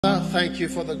thank you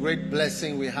for the great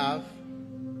blessing we have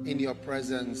in your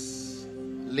presence.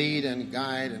 Lead and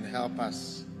guide and help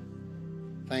us.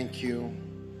 Thank you.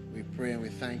 We pray and we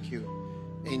thank you.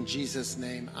 In Jesus'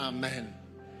 name, amen.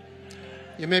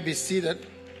 You may be seated.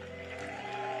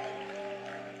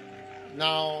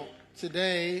 Now,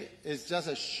 today is just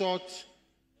a short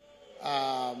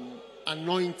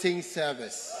anointing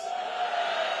service.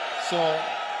 So,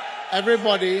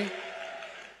 everybody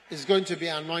is going to be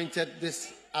anointed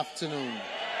this afternoon.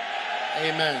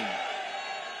 Amen.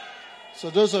 So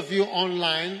those of you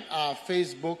online,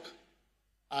 Facebook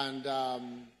and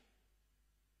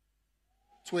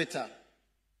Twitter,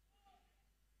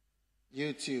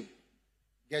 YouTube,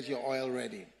 get your oil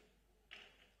ready.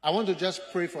 I want to just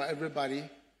pray for everybody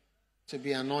to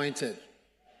be anointed.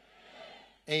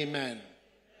 Amen.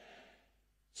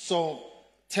 So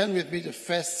turn with me to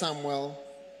 1 Samuel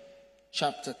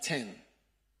chapter 10.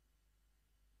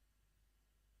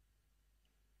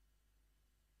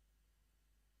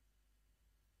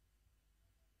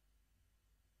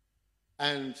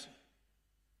 And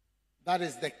that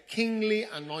is the kingly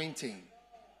anointing.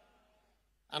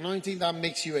 Anointing that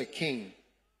makes you a king.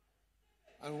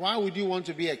 And why would you want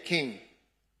to be a king?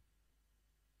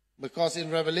 Because in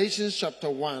Revelation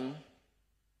chapter 1,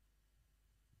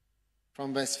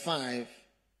 from verse 5,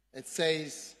 it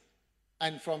says,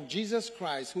 "And from Jesus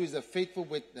Christ, who is a faithful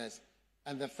witness,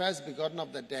 and the first begotten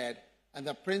of the dead, and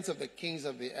the prince of the kings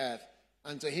of the earth,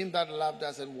 unto him that loved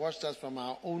us and washed us from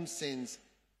our own sins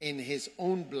in his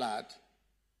own blood,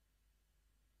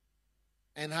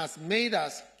 and has made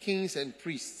us kings and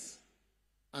priests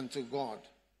unto God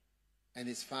and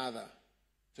his Father.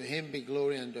 To him be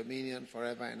glory and dominion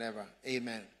forever and ever.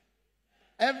 Amen."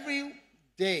 Every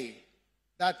day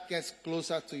that gets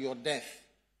closer to your death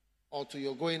or to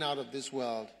your going out of this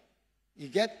world, you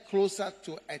get closer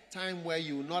to a time where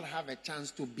you will not have a chance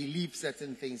to believe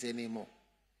certain things anymore.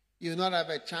 You will not have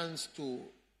a chance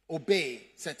to obey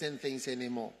certain things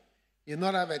anymore. You will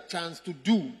not have a chance to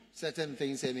do certain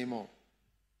things anymore.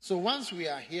 So once we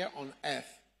are here on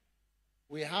earth,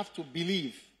 we have to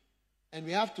believe and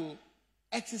we have to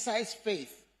exercise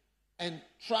faith and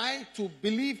try to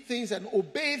believe things and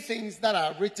obey things that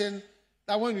are written,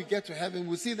 that when we get to heaven,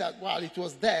 we'll see that while it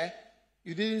was there,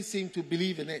 you didn't seem to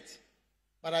believe in it.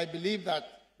 But I believe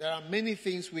that there are many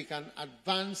things we can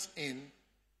advance in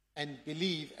and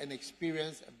believe and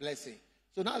experience a blessing.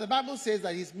 So now the Bible says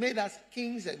that he's made us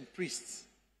kings and priests.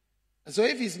 And so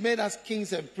if he's made us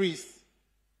kings and priests,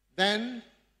 then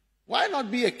why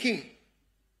not be a king?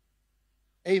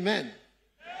 Amen.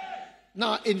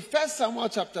 Now in 1 Samuel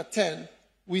chapter 10,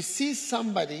 we see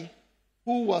somebody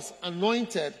who was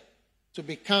anointed to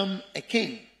become a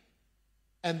king.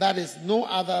 And that is no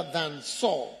other than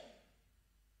Saul.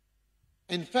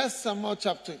 In 1 Samuel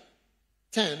chapter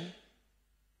 10,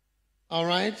 all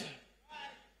right,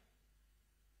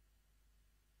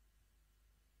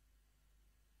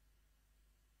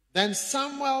 then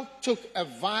Samuel took a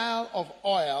vial of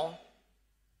oil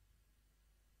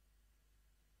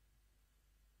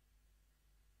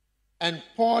and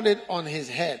poured it on his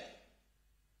head.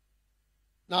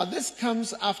 Now this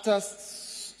comes after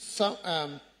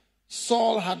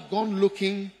Saul had gone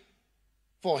looking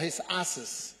for his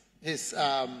asses, his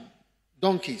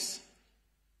donkeys.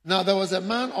 Now there was a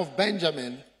man of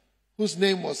Benjamin whose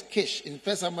name was Kish in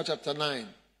 1 Samuel chapter 9.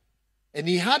 And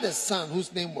he had a son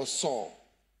whose name was Saul.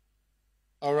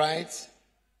 All right.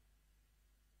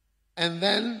 And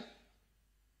then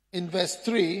in verse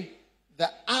 3,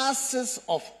 the asses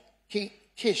of King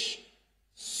Kish,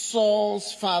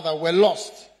 Saul's father, were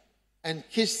lost. And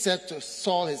Kish said to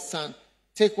Saul his son,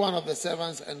 "Take one of the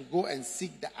servants and go and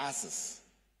seek the asses."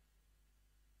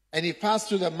 And he passed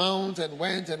through the mount and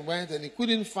went and he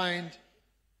couldn't find.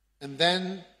 And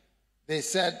then they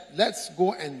said, "Let's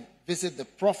go and visit the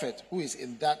prophet who is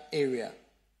in that area."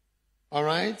 All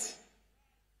right.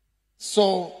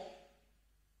 So,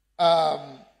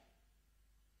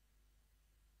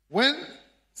 when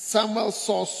Samuel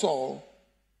saw Saul,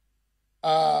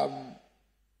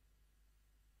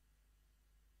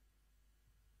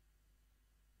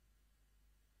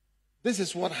 this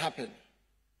is what happened.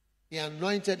 He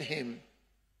anointed him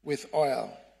with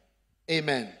oil.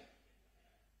 Amen.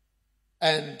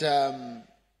 And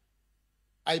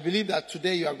I believe that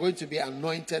today you are going to be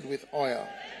anointed with oil.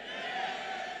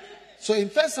 So in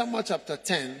 1 Samuel chapter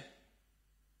 10,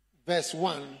 verse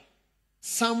 1,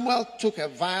 Samuel took a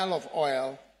vial of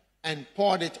oil and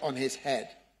poured it on his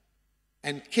head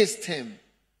and kissed him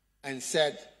and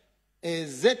said,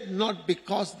 "Is it not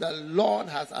because the Lord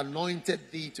has anointed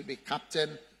thee to be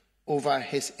captain over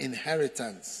his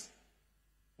inheritance?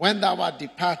 When thou art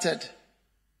departed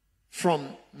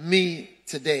from me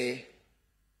today,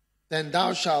 then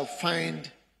thou shalt find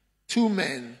 2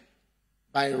 men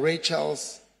by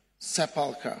Rachel's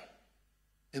sepulchre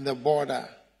in the border.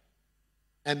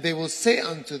 And they will say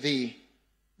unto thee,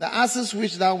 the asses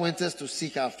which thou wentest to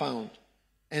seek are found.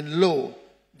 And lo,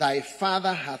 thy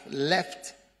father hath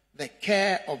left the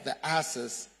care of the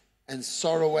asses, and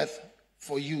sorroweth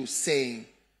for you, saying,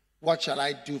 what shall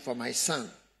I do for my son?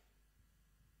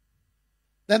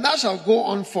 Then thou shalt go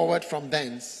on forward from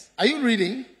thence. Are you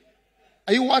reading?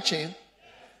 Are you watching?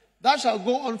 Thou shalt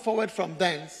go on forward from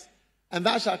thence, and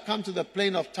thou shalt come to the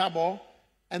plain of Tabor,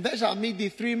 and there shall meet thee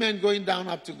 3 men going down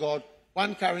up to God,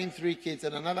 one carrying 3 kids,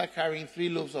 and another carrying 3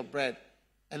 loaves of bread,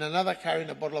 and another carrying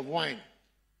a bottle of wine.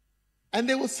 And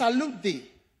they will salute thee,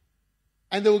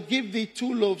 and they will give thee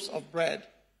 2 loaves of bread,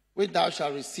 which thou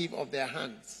shalt receive of their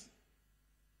hands.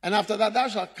 And after that thou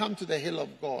shalt come to the hill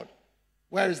of God,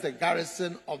 where is the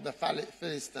garrison of the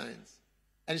Philistines.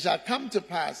 And it shall come to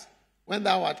pass, when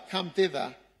thou art come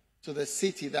thither to the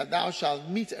city, that thou shalt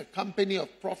meet a company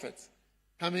of prophets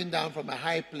coming down from a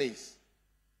high place,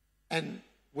 and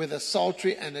with a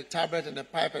psaltery and a tabret and a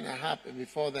pipe and a harp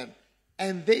before them,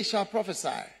 and they shall prophesy.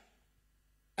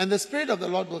 And the Spirit of the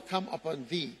Lord will come upon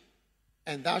thee,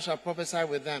 and thou shalt prophesy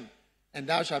with them, and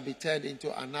thou shalt be turned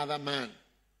into another man.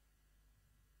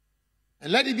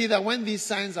 And let it be that when these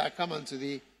signs are come unto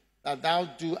thee, that thou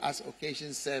do as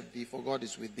occasion serve thee, for God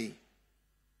is with thee.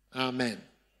 Amen.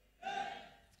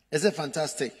 Is it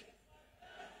fantastic?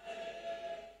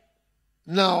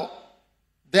 Now,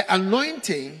 the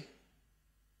anointing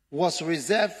was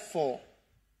reserved for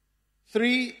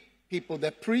 3 people,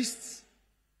 the priests,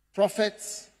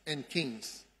 prophets, and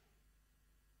kings.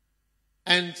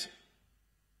 And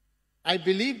I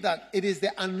believe that it is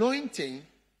the anointing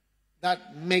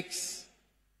that makes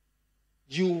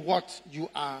you what you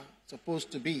are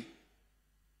supposed to be.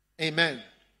 Amen.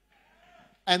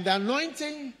 And the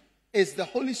anointing is the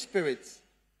Holy Spirit's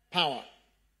power.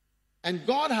 And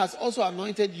God has also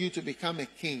anointed you to become a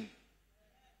king.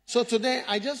 So today,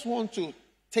 I just want to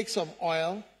take some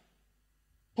oil,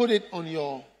 put it on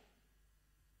your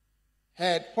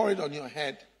head, pour it on your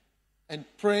head, and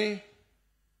pray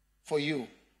for you.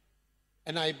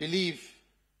 And I believe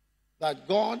that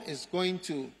God is going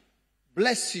to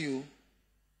bless you,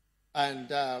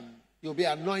 and you'll be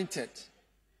anointed.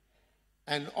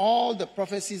 And all the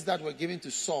prophecies that were given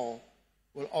to Saul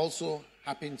will also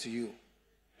happen to you.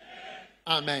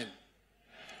 Amen.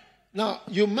 Now,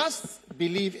 you must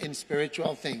believe in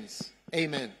spiritual things.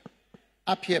 Amen.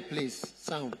 Up here, please.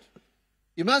 Sound.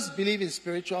 You must believe in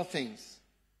spiritual things,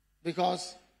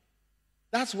 because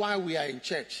that's why we are in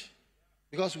church.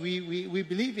 Because we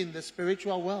believe in the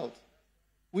spiritual world.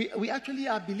 We actually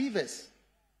are believers.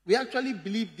 We actually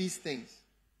believe these things.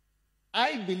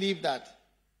 I believe that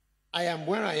I am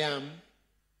where I am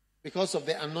because of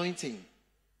the anointing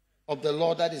of the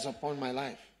Lord that is upon my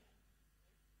life.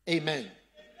 Amen.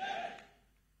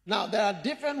 Now, there are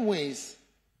different ways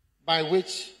by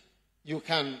which you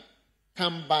can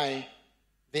come by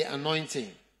the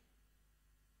anointing.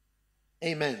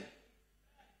 Amen.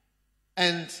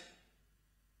 And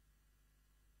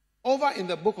over in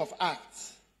the book of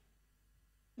Acts,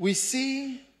 we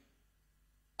see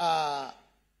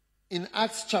in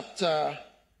Acts chapter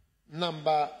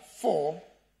number 4,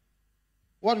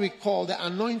 what we call the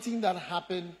anointing that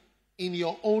happened in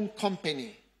your own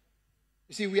company.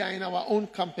 You see, we are in our own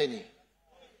company.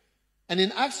 And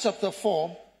in Acts chapter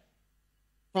 4,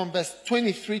 from verse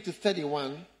 23 to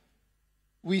 31,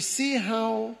 we see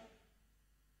how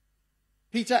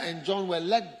Peter and John were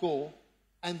let go,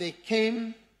 and they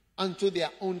came unto their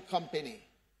own company.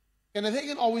 Kenneth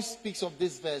Hagin always speaks of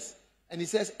this verse, and he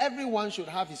says everyone should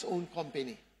have his own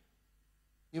company.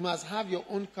 You must have your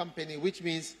own company, which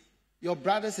means your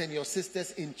brothers and your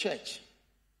sisters in church.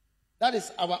 That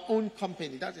is our own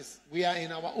company. That is, we are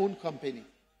in our own company.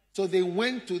 So they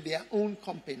went to their own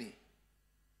company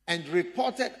and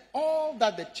reported all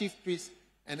that the chief priests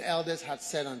and elders had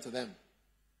said unto them.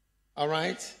 All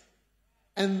right?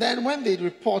 And then when they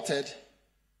reported,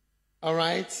 all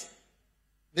right,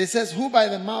 they says, who by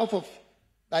the mouth of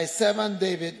thy servant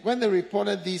David, when they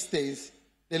reported these things,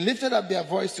 they lifted up their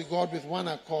voice to God with one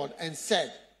accord and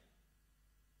said,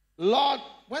 Lord,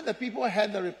 when the people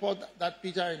heard the report that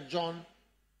Peter and John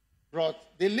brought,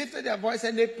 they lifted their voice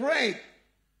and they prayed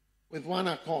with one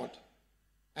accord.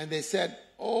 And they said,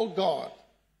 O God,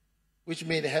 which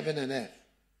made heaven and earth.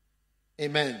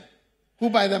 Amen. Who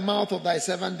by the mouth of thy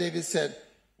servant David said,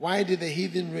 why did the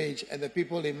heathen rage and the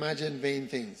people imagine vain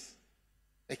things?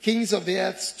 The kings of the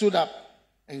earth stood up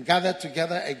and gathered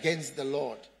together against the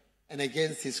Lord and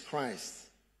against his Christ.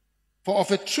 For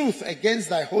of a truth against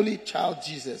thy holy child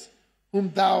Jesus,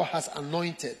 whom thou hast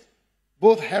anointed,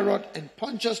 both Herod and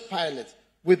Pontius Pilate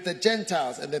with the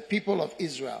Gentiles and the people of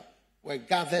Israel were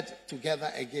gathered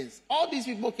together against. All these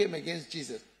people came against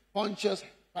Jesus. Pontius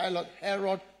Pilate,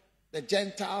 Herod, the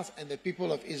Gentiles, and the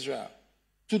people of Israel,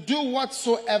 to do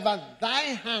whatsoever thy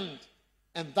hand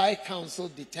and thy counsel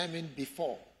determined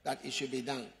before that it should be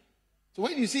done. So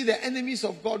when you see the enemies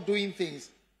of God doing things,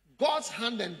 God's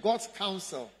hand and God's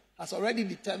counsel has already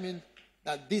determined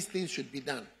that these things should be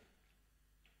done.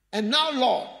 And now,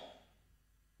 Lord,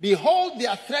 behold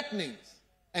their threatenings,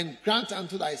 and grant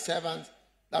unto thy servants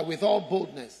that with all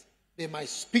boldness they might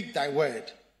speak thy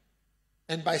word,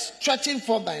 and by stretching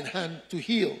forth thine hand to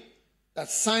heal, that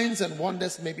signs and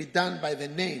wonders may be done by the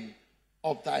name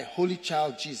of thy holy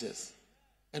child Jesus.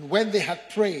 And when they had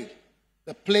prayed,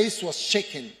 the place was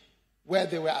shaken where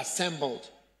they were assembled,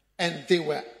 and they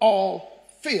were all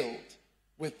filled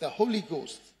with the Holy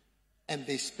Ghost, and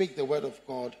they spake the word of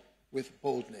God with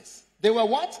boldness. They were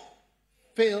what?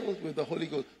 Filled with the Holy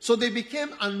Ghost. So they became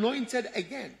anointed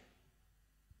again.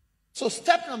 So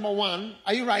step number 1,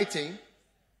 are you writing?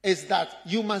 Is that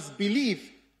you must believe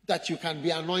that you can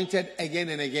be anointed again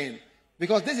and again.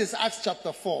 Because this is Acts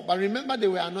chapter 4. But remember, they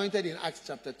were anointed in Acts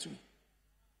chapter 2.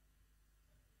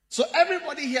 So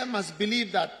everybody here must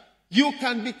believe that you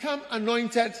can become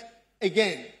anointed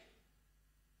again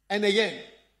and again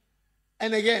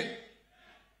and again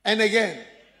and again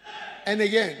and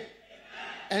again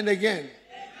and again.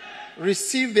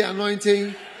 Receive the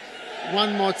anointing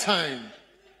one more time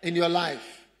in your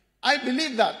life. I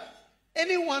believe that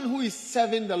anyone who is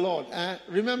serving the Lord,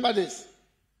 remember this,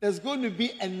 there's going to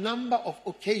be a number of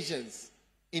occasions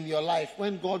in your life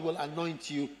when God will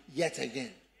anoint you yet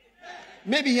again.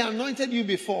 Maybe he anointed you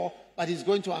before, but he's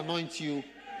going to anoint you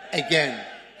again.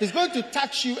 He's going to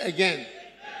touch you again.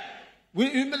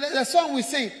 The song we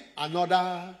sing,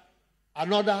 another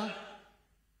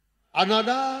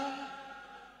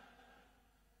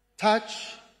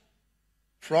touch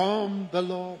from the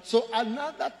Lord. So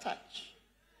another touch.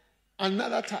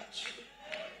 Another touch.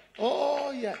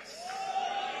 Oh, yes.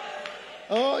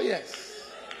 Oh,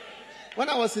 yes. When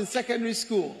I was in secondary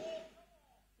school,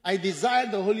 I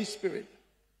desired the Holy Spirit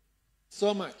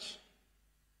so much.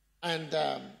 And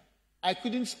I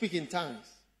couldn't speak in tongues.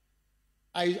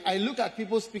 I looked at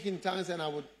people speaking in tongues and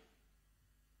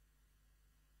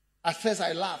at first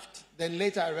I laughed. Then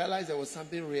later I realized there was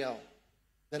something real.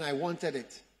 Then I wanted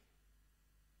it.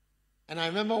 And I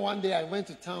remember one day I went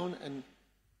to town and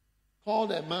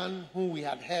called a man whom we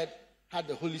had heard had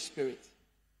the Holy Spirit.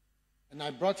 And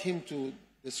I brought him to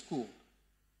the school.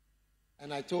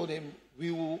 And I told him,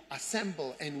 we will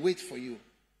assemble and wait for you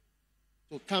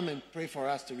to come and pray for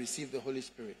us to receive the Holy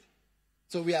Spirit.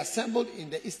 So we assembled in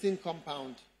the eastern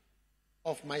compound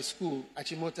of my school,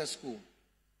 Achimota School.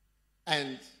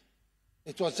 And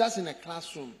it was just in a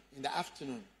classroom in the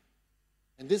afternoon.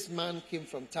 And this man came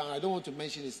from town. I don't want to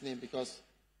mention his name because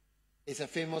it's a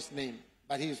famous name.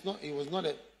 But he was not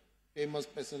a famous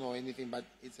person or anything, but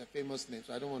it's a famous name,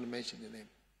 so I don't want to mention the name.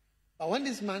 But when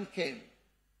this man came,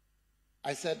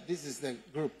 I said, this is the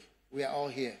group. We are all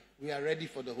here. We are ready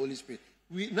for the Holy Spirit.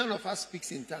 None of us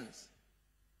speaks in tongues.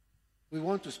 We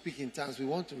want to speak in tongues. We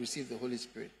want to receive the Holy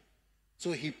Spirit.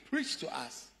 So he preached to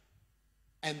us.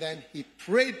 And then he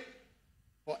prayed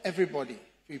for everybody.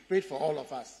 He prayed for all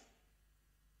of us.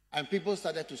 And people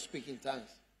started to speak in tongues.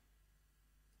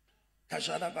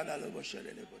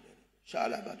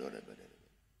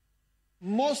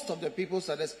 Most of the people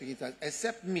started speaking in tongues,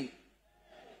 except me.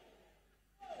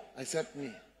 Except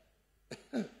me.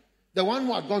 The one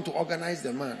who had gone to organize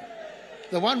the man.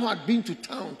 The one who had been to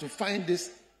town to find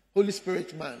this Holy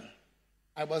Spirit man.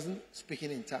 I wasn't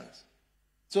speaking in tongues.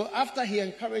 So after he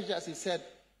encouraged us, he said,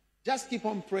 just keep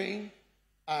on praying.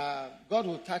 God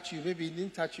will touch you. Maybe he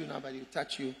didn't touch you now, but he'll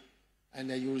touch you. And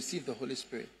you will receive the Holy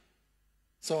Spirit.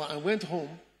 So I went home,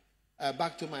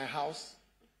 back to my house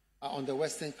on the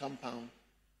western compound.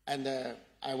 And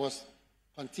I was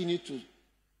continued to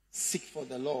seek for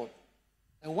the Lord.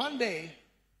 And one day,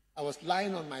 I was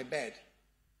lying on my bed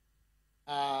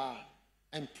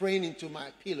and praying into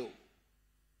my pillow.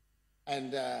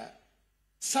 And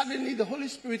suddenly the Holy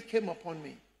Spirit came upon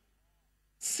me.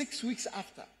 6 weeks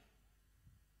after.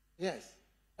 Yes.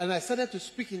 And I started to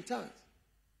speak in tongues.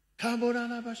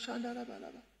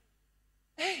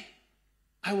 Hey,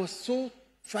 I was so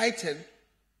frightened,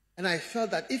 and I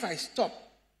felt that if I stop,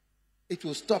 it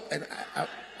will stop, and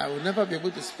I will never be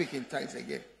able to speak in tongues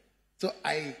again. So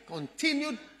I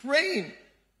continued praying,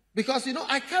 because,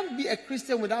 I can't be a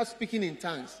Christian without speaking in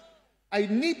tongues. I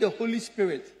need the Holy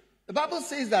Spirit. The Bible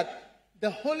says that the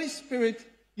Holy Spirit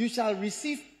you shall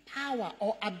receive power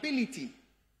or ability.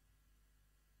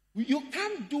 You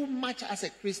can't do much as a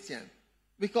Christian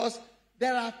because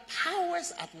there are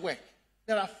powers at work.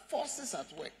 There are forces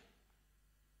at work.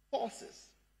 Forces.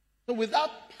 So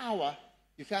without power,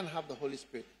 you can't have the Holy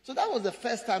Spirit. So that was the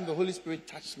first time the Holy Spirit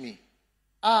touched me.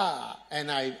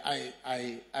 And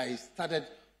I started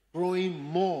growing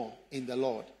more in the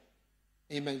Lord.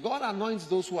 Amen. God anoints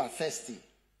those who are thirsty.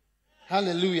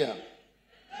 Hallelujah.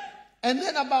 And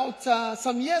then about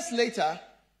some years later,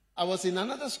 I was in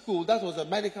another school. That was a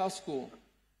medical school.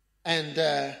 And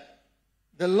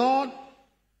the Lord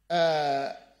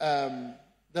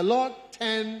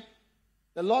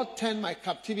turned my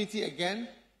captivity again.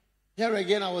 Here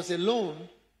again, I was alone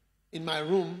in my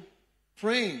room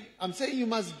praying. I'm saying you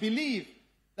must believe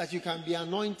that you can be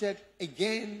anointed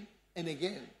again and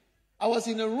again. I was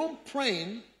in a room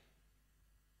praying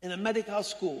in a medical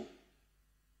school.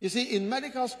 You see, in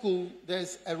medical school,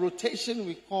 there's a rotation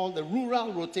we call the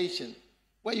rural rotation,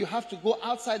 where you have to go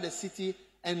outside the city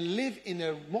and live in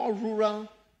a more rural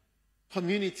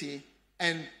community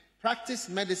and practice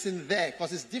medicine there,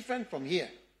 because it's different from here.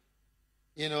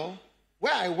 You know,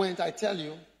 where I went, I tell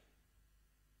you,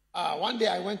 one day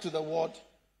I went to the ward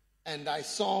and I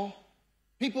saw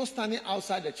people standing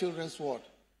outside the children's ward.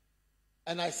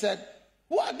 And I said,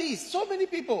 who are these? So many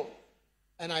people.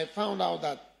 And I found out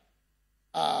that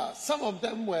some of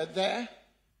them were there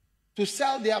to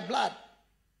sell their blood.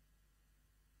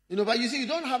 You know, but you see, you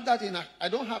don't have that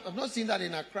I've not seen that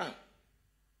in Accra.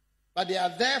 But they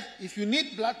are there. If you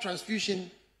need blood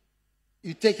transfusion,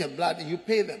 you take a blood and you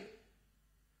pay them.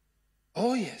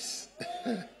 Oh, yes.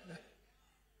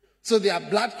 So they are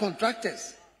blood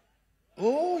contractors.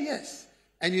 Oh, yes.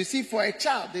 And you see, for a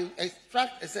child, they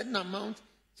extract a certain amount,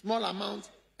 small amount,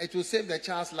 it will save the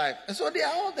child's life. And so they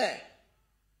are all there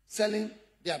selling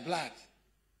their blood.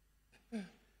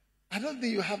 I don't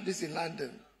think you have this in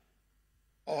London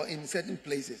or in certain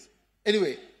places.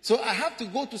 Anyway, so I have to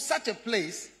go to such a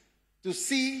place to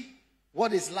see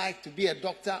what it's like to be a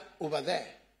doctor over there.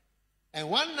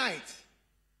 And one night,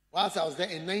 whilst I was there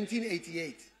in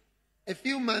 1988, a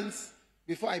few months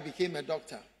before I became a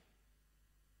doctor,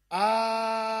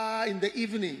 in the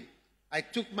evening, I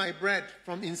took my bread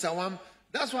from Insawam.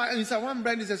 That's why Insawam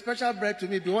bread is a special bread to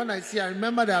me. But when I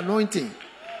remember the anointing.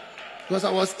 Because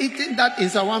I was eating that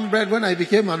Insawam bread when I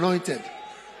became anointed.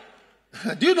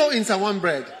 Do you know Insawam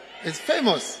bread? It's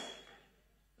famous.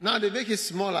 Now they make it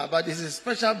smaller, but it's a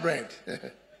special bread.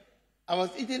 I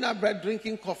was eating that bread,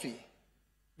 drinking coffee.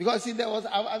 Because see,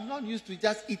 I'm not used to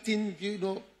just eating, you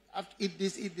know, I have to eat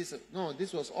this. No,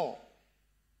 this was all.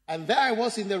 And there I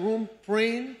was in the room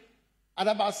praying. At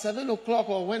about 7 o'clock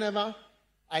or whenever,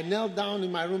 I knelt down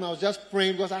in my room. I was just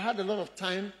praying because I had a lot of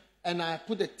time. And I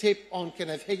put a tape on.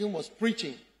 Kenneth Hagin was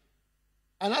preaching.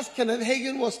 And as Kenneth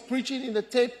Hagin was preaching in the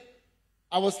tape,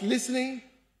 I was listening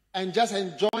and just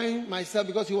enjoying myself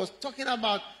because he was talking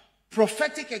about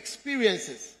prophetic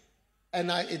experiences. And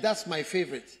that's my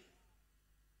favorite.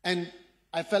 And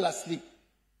I fell asleep.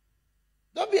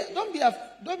 Don't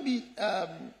be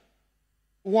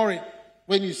worried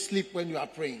when you sleep when you are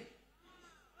praying.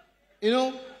 You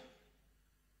know,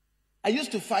 I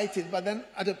used to fight it, but then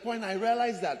at a point I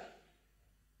realized that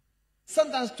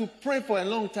sometimes to pray for a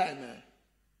long time,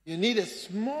 you need a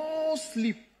small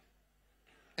sleep.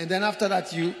 And then after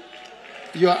that, you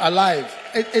are alive.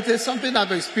 It is something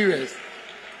I've experienced.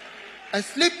 A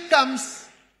sleep comes,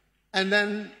 and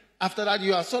then after that,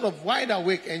 you are sort of wide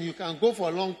awake and you can go for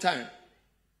a long time.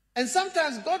 And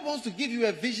sometimes God wants to give you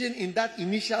a vision in that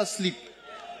initial sleep.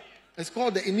 It's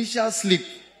called the initial sleep.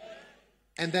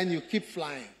 And then you keep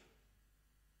flying.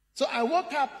 So I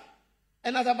woke up,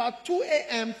 and at about 2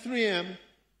 a.m., 3 a.m.,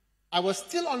 I was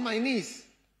still on my knees.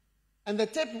 And the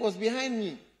tape was behind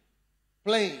me,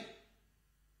 playing.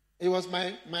 It was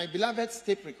my beloved's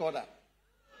tape recorder.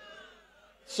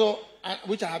 So,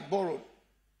 which I had borrowed.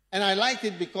 And I liked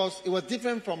it because it was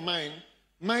different from mine.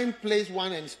 Mine plays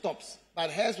one and stops.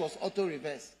 But hers was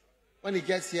auto-reverse. When it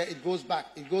gets here, it goes back,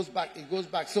 it goes back, it goes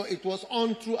back. So it was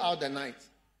on throughout the night.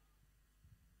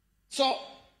 So,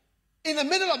 in the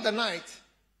middle of the night,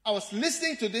 I was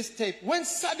listening to this tape when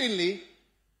suddenly,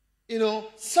 you know,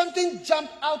 something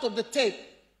jumped out of the tape.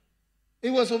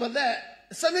 It was over there.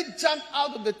 Something jumped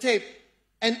out of the tape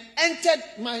and entered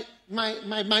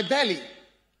my belly.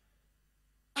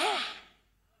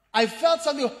 I felt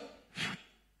something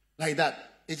like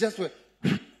that. It just went.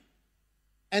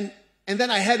 And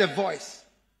then I heard a voice.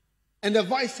 And the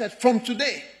voice said, from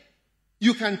today,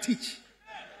 you can teach.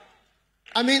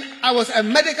 I mean, I was a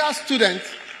medical student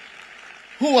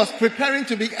who was preparing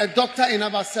to be a doctor in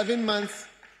about 7 months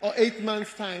or 8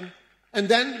 months' time. And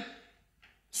then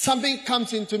something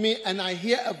comes into me and I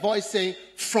hear a voice saying,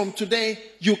 from today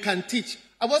you can teach.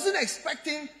 I wasn't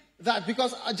expecting that,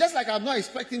 because just like I'm not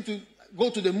expecting to go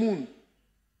to the moon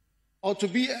or to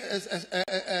be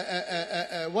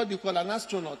what do you call an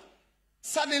astronaut.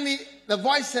 Suddenly the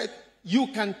voice said, you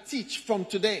can teach from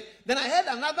today. Then I heard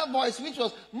another voice which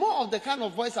was more of the kind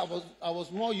of voice I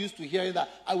was more used to hearing, that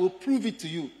I will prove it to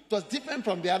you. It was different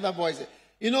from the other voices.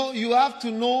 You know, you have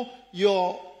to know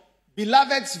your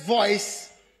beloved's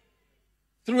voice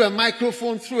through a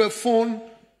microphone, through a phone,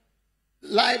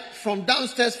 live, from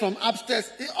downstairs, from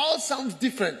upstairs. It all sounds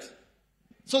different.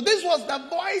 So this was the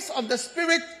voice of the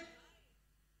Spirit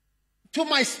to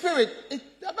my spirit.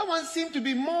 The other one seemed to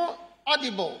be more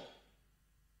audible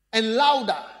and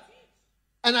louder.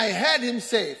 And I heard him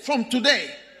say, from today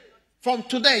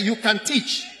you can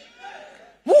teach.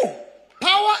 Woo!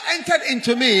 Power entered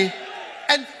into me.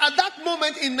 And at that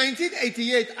moment in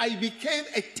 1988, I became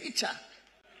a teacher.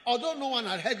 Although no one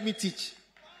had heard me teach.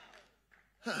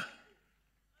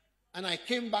 And I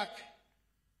came back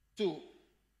to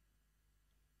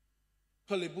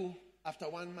Kolebu after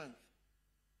 1 month.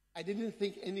 I didn't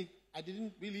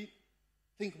really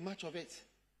think much of it.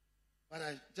 But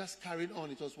I just carried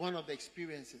on. It was one of the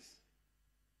experiences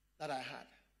that I had.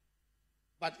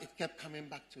 But it kept coming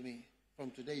back to me.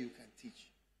 From today you can teach.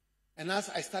 And as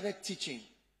I started teaching,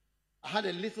 I had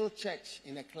a little church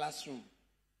in a classroom.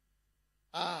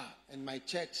 And my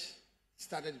church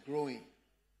started growing.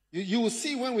 You will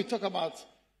see when we talk about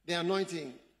the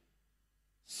anointing.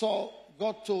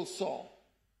 God told Saul,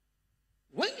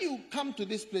 when you come to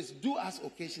this place, do as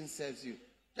occasion serves you.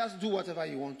 Just do whatever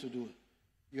you want to do.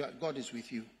 God is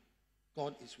with you.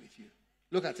 God is with you.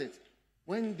 Look at it.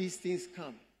 When these things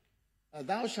come,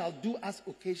 thou shalt do as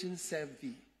occasion serve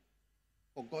thee,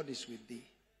 for God is with thee.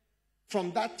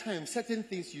 From that time, certain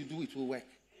things you do, it will work.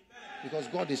 Because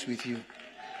God is with you.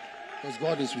 Because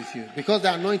God is with you. Because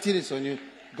the anointing is on you,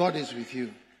 God is with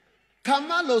you. And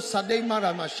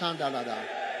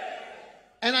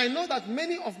I know that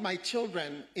many of my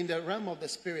children in the realm of the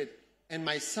Spirit, and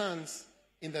my sons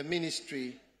in the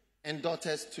ministry, and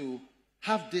daughters too,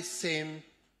 have this same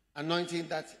anointing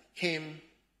that came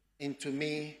into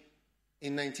me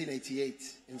in 1988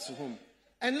 in Suhum.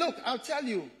 And look, I'll tell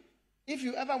you, if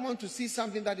you ever want to see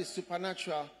something that is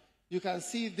supernatural, you can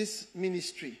see this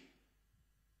ministry.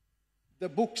 The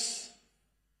books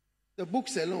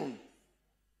alone.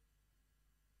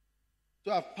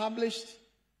 To have published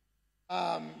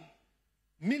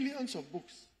millions of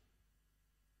books.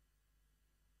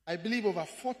 I believe over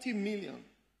 40 million.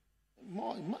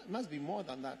 More, it must be more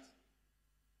than that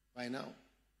by now.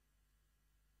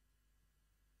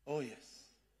 Oh, yes.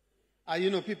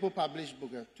 People publish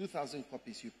books, 2,000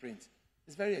 copies you print.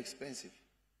 It's very expensive.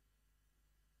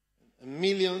 And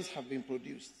millions have been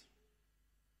produced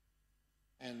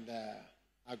and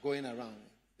are going around.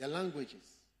 The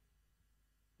languages.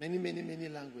 Many, many, many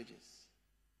languages.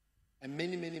 And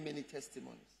many, many, many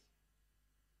testimonies.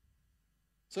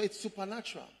 So it's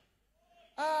supernatural.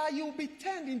 You'll be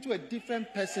turned into a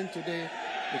different person today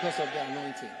because of the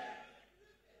anointing.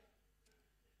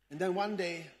 And then one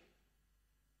day,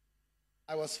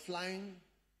 I was flying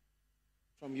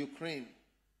from Ukraine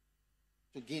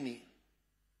to Guinea.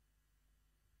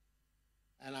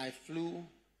 And I flew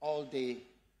all day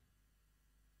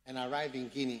and arrived in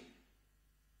Guinea.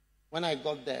 When I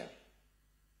got there,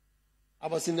 I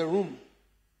was in the room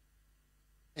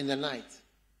in the night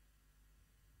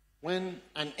when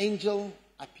an angel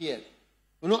appeared.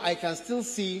 I can still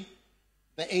see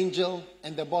the angel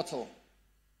and the bottle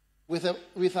with a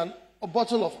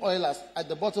bottle of oil.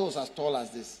 The bottle was as tall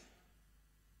as this,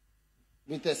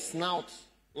 with a snout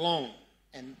long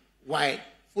and wide,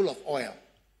 full of oil.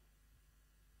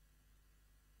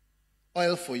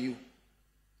 Oil for you.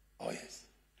 Oh yes.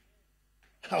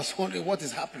 I was wondering what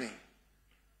is happening.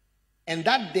 And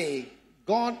that day,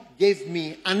 God gave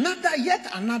me yet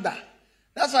another.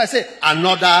 That's why I say,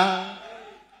 another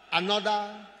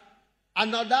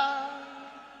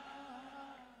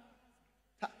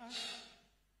touch.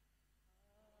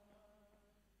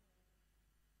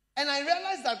 And I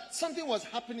realized that something was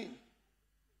happening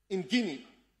in Guinea.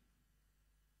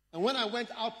 And when I went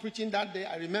out preaching that day,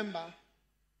 I remember,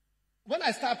 when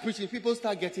I start preaching, people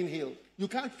start getting healed. You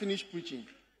can't finish preaching.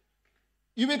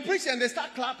 You may preach and they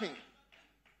start clapping.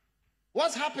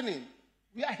 What's happening?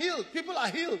 We are healed. People are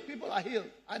healed. People are healed.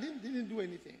 I didn't do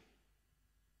anything.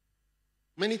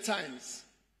 Many times.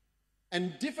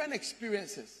 And different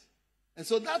experiences. And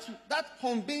so that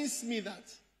convinced me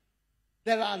that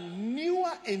there are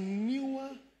newer and newer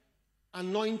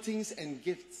anointings and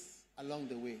gifts along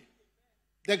the way.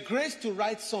 The grace to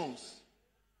write songs.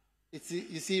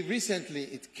 You see, recently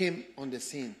it came on the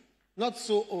scene. Not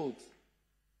so old.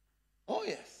 Oh,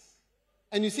 yes.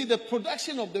 And you see, the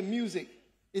production of the music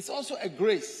is also a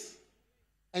grace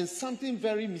and something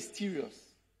very mysterious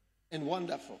and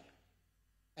wonderful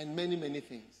and many, many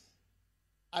things.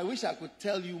 I wish I could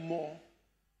tell you more.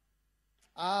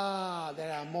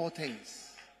 There are more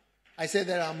things. I said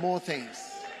there are more things.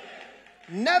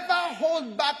 Never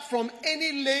hold back from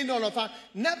any laying on of hands.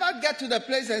 Never get to the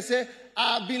place and say,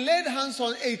 I've been laid hands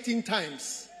on 18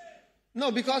 times.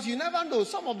 No, because you never know.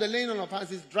 Some of the laying on of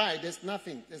hands is dry. There's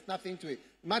nothing. There's nothing to it.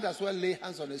 You might as well lay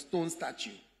hands on a stone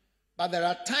statue. But there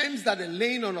are times that the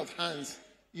laying on of hands,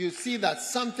 you see that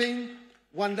something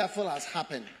wonderful has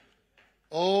happened.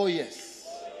 Oh, yes.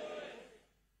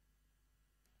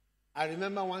 I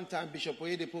remember one time Bishop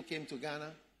Oyedepo came to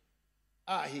Ghana.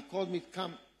 He called me to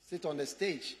come sit on the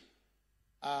stage.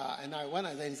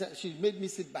 He said, she made me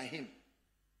sit by him.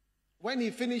 When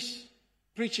he finished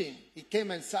preaching, he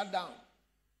came and sat down.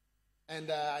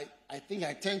 And I think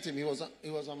I thanked him. He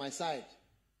was on my side.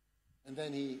 And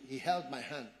then he held my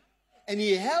hand. And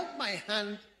he held my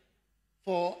hand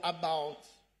for about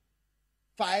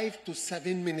 5 to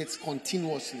 7 minutes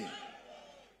continuously.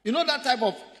 You know that type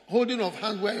of holding of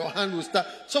hand where your hand will start.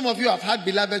 Some of you have had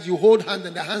beloveds, you hold hand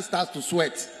and the hand starts to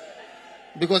sweat.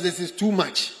 Because this is too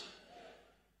much.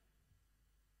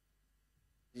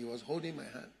 He was holding my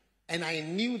hand. And I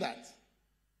knew that.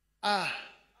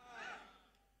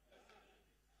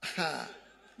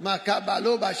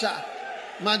 Makabalo basha.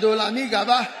 Madolami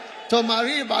gaba.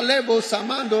 Tomari balebo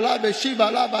samandola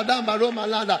beshiba la badam baroma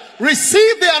landa.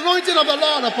 Receive the anointing of the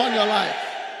Lord upon your life.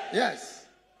 Yes.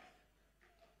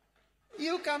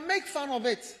 You can make fun of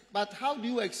it, but how do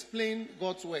you explain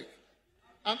God's work?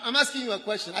 I'm asking you a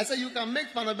question. I said you can make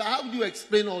fun of it. How do you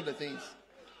explain all the things?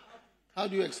 How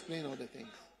do you explain all the things?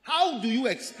 How do you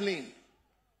explain?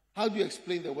 How do you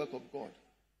explain the work of God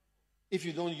if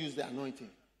you don't use the anointing?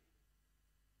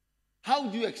 How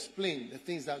do you explain the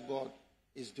things that God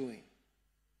is doing?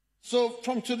 So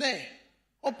from today,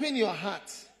 open your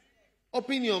heart,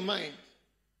 open your mind,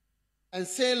 and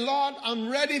say, Lord, I'm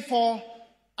ready for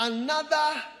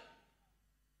another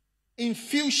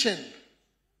infusion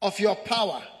of your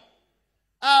power.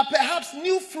 Perhaps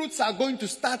new fruits are going to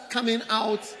start coming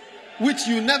out which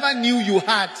you never knew you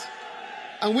had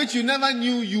and which you never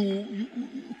knew you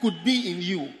could be in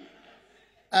you,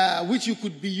 which you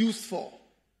could be used for.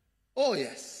 Oh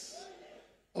yes.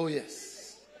 Oh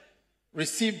yes.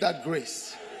 Receive that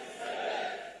grace.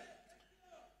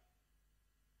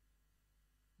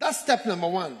 That's step number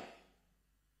 1.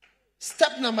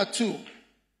 Step number 2.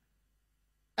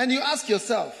 And you ask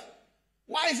yourself,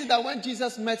 why is it that when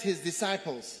Jesus met his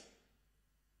disciples,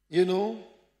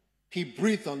 he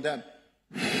breathed on them?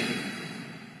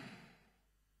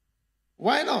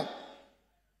 Why not?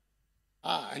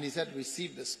 And he said,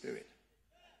 receive the Spirit.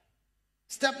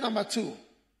 Step number 2,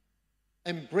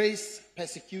 embrace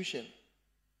persecution.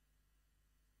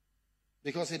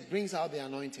 Because it brings out the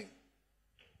anointing.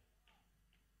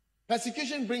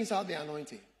 Persecution brings out the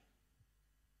anointing.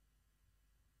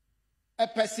 A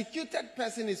persecuted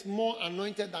person is more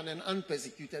anointed than an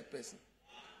unpersecuted person.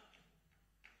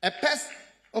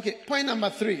 Okay, point number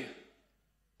 3.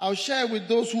 I'll share with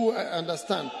those who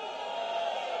understand.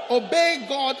 Obey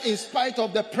God in spite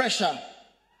of the pressure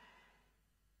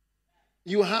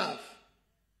you have.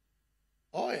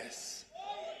 Oh yes.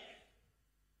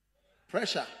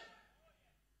 Pressure.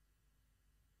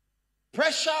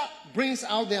 Pressure brings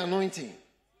out the anointing.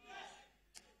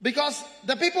 Because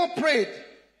the people prayed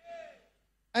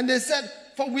and they said,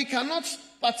 for we cannot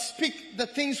but speak the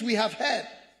things we have heard.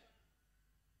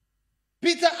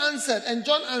 Peter answered and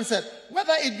John answered,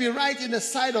 whether it be right in the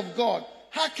sight of God,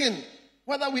 hearken,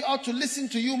 whether we ought to listen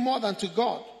to you more than to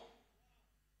God.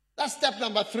 That's step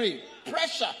number 3.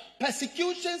 Pressure.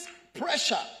 Persecutions,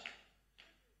 pressure.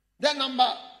 Then number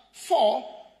 4,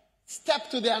 step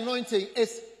to the anointing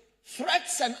is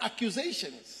threats and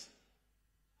accusations.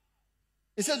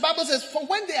 It says, Bible says, for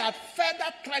when they had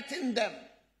further threatened them,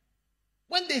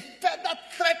 when they further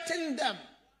threatened them,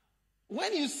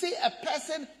 when you see a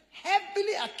person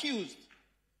heavily accused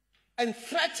and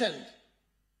threatened,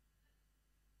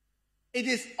 it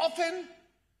is often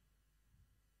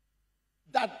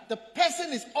that the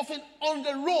person is often on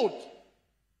the road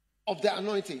of the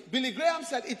anointing. Billy Graham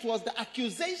said it was the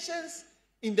accusations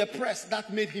in the press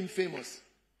that made him famous.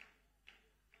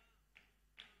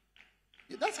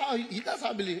 That's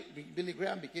how Billy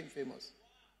Graham became famous.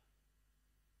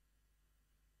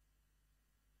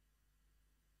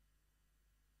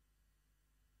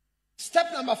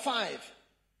 Step number 5,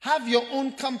 have your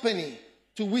own company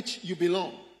to which you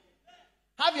belong.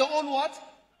 Have your own what?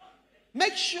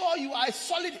 Make sure you are a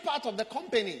solid part of the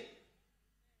company.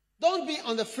 Don't be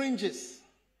on the fringes.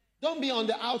 Don't be on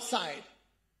the outside.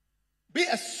 Be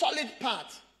a solid part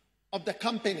of the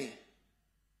company.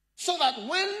 So that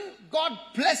when God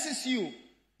blesses you,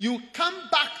 you come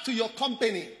back to your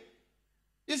company.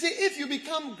 You see, if you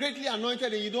become greatly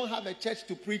anointed and you don't have a church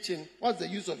to preach in, what's the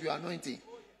use of your anointing?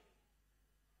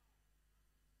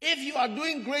 If you are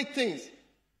doing great things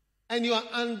and you are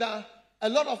under a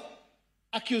lot of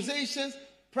accusations,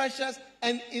 pressures,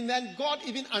 and then God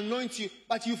even anoints you,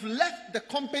 but you've left the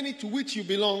company to which you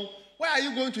belong, where are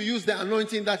you going to use the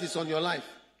anointing that is on your life?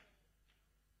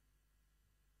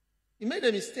 You made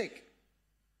a mistake.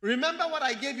 Remember what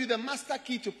I gave you, the master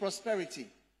key to prosperity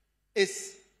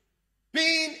is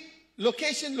being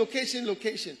location,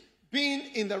 being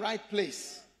in the right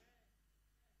place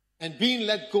and being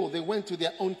let go. They went to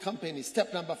their own company.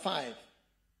 Step number 5.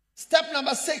 Step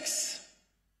number 6.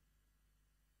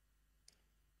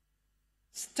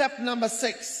 Step number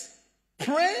 6.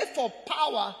 Pray for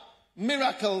power,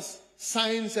 miracles,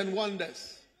 signs, and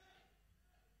wonders.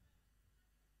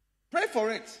 Pray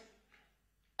for it.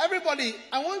 Everybody,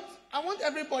 I want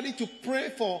everybody to pray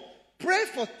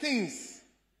for things.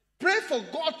 Pray for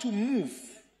God to move.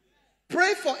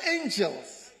 Pray for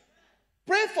angels.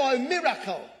 Pray for a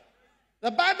miracle. The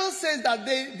Bible says that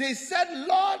they said,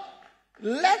 Lord,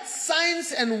 let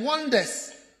signs and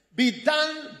wonders be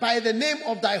done by the name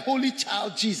of thy holy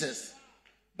child Jesus.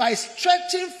 By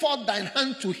stretching forth thine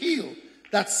hand to heal,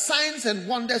 that signs and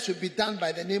wonders will be done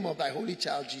by the name of thy holy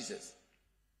child Jesus.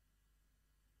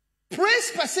 Pray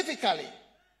specifically.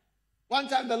 One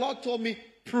time the Lord told me,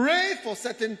 pray for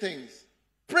certain things.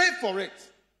 Pray for it,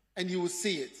 and you will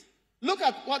see it. Look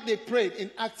at what they prayed in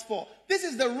Acts 4. This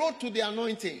is the road to the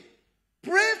anointing.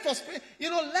 Pray for,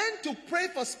 learn to pray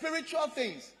for spiritual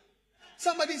things.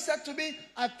 Somebody said to me,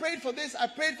 I prayed for this, I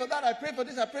prayed for that, I prayed for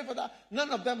this, I prayed for that. None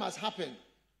of them has happened.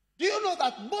 Do you know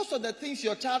that most of the things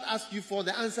your child asks you for,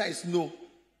 the answer is no?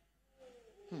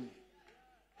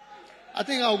 I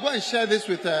think I'll go and share this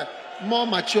with more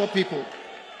mature people.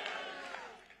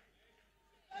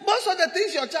 Most of the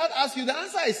things your child asks you, the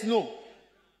answer is no.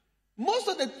 Most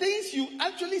of the things you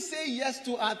actually say yes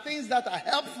to are things that are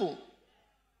helpful.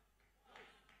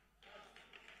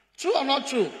 True or not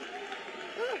true?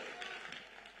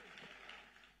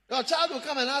 Your child will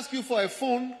come and ask you for a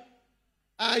phone,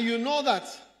 and you know that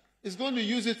it's going to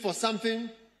use it for something,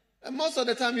 and most of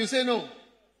the time you say no.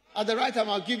 At the right time,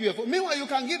 I'll give you a phone. Meanwhile, you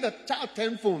can give the child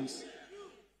 10 phones.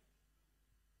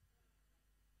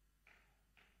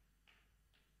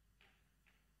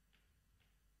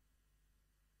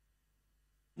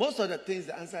 Most of the things,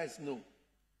 the answer is no.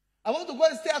 I want to go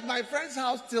and stay at my friend's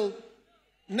house till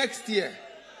next year.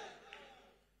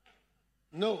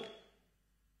 No.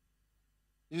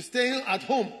 You're staying at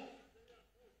home.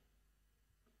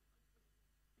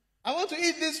 I want to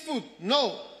eat this food.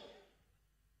 No.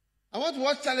 I want to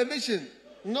watch television.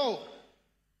 No.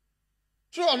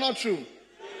 True or not true?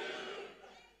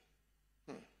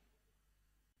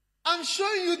 I'm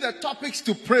showing you the topics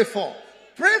to pray for.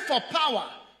 Pray for power,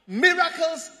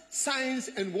 miracles, signs,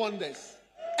 and wonders.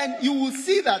 And you will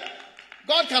see that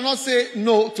God cannot say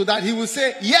no to that. He will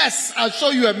say, yes, I'll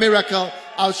show you a miracle.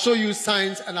 I'll show you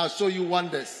signs, and I'll show you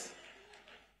wonders.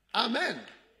 Amen.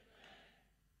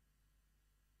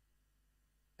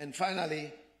 And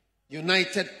finally,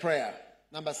 united prayer.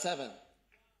 Number 7.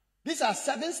 These are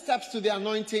 7 steps to the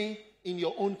anointing in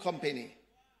your own company.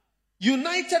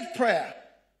 United prayer.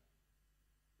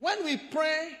 When we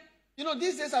pray,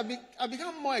 these days I've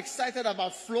become more excited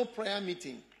about flow prayer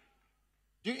meeting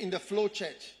in the flow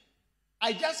church.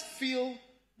 I just feel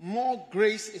more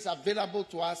grace is available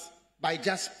to us by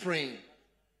just praying.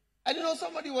 And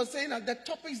somebody was saying that the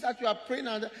topics that you are praying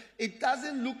under, it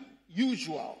doesn't look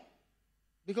usual.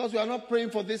 Because we are not praying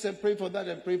for this and praying for that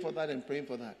and praying for that and praying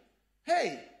for that.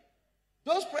 Hey,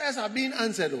 those prayers are being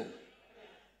answered. Oh.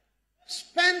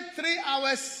 Spend 3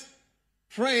 hours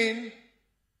praying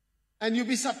and you'll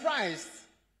be surprised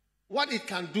what it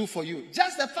can do for you.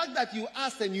 Just the fact that you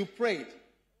asked and you prayed.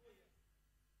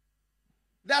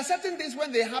 There are certain things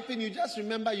when they happen, you just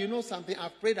remember, something,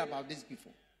 I've prayed about this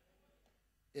before.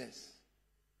 Yes.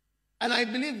 And I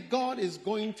believe God is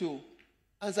going to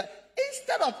answer.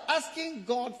 Instead of asking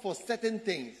God for certain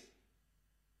things,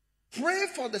 pray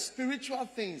for the spiritual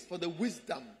things, for the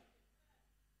wisdom.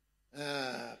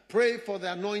 Pray for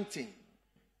the anointing.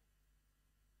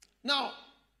 Now,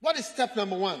 what is step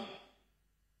number 1?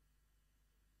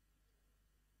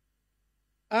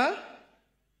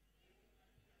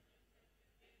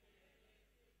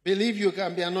 Believe you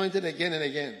can be anointed again and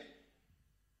again.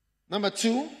 Number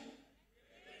 2,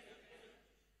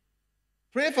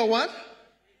 Pray for what?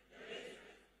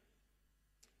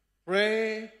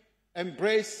 Pray,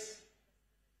 embrace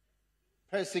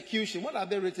persecution. What have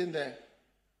they written there?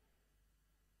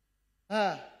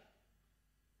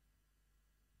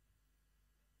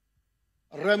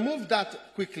 Remove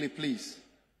that quickly, please.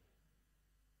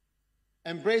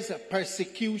 Embrace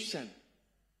persecution.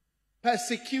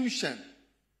 Persecution.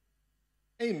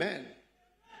 Amen.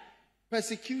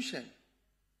 Persecution.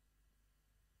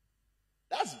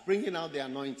 That's bringing out the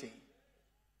anointing.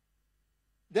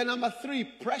 Then number 3,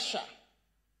 pressure.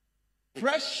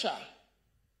 Pressure.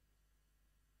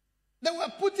 They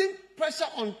were putting pressure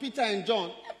on Peter and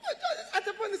John. At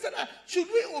the point they said, should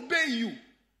we obey you?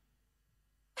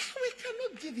 We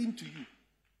cannot give in to you.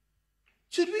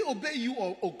 Should we obey you,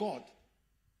 or God?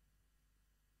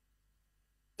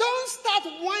 Don't start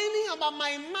whining about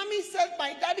my mommy said,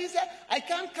 my daddy said, I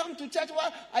can't come to church.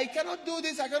 Well, I cannot do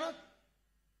this, I cannot.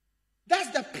 That's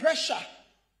the pressure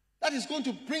that is going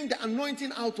to bring the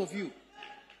anointing out of you.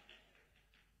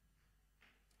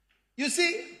 You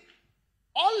see,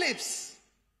 olive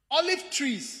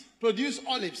trees produce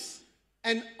olives,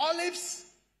 and olives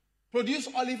produce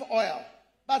olive oil.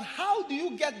 But how do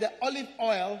you get the olive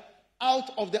oil out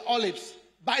of the olives?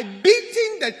 By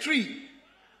beating the tree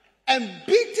and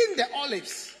beating the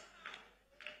olives.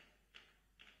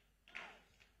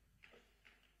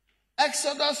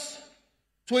 Exodus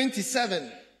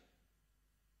 27,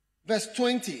 verse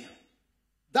 20.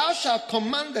 Thou shalt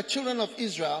command the children of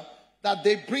Israel that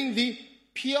they bring thee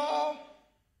pure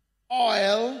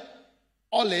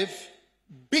olive,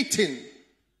 beaten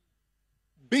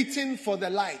for the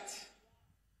light,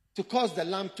 to cause the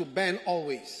lamp to burn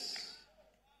always.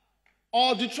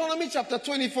 Or Deuteronomy chapter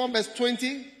 24, verse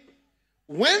 20.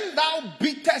 When thou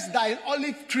beatest thine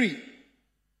olive tree,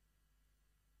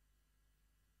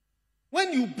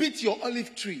 when you beat your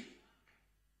olive tree,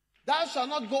 thou shalt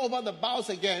not go over the boughs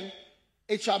again.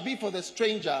 It shall be for the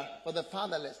stranger, for the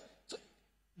fatherless. So,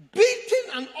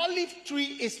 beating an olive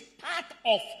tree is part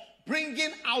of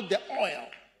bringing out the oil.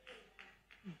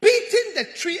 Beating the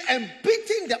tree and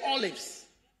beating the olives.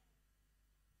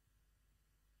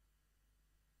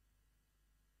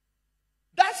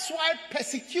 That's why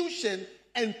persecution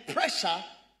and pressure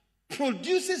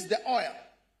produces the oil.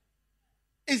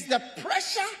 It's the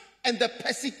pressure and the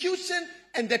persecution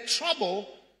and the trouble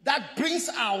that brings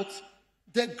out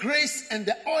the grace and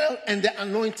the oil and the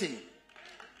anointing.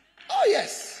 Oh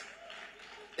yes.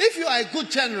 If you are a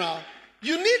good general,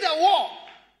 you need a war.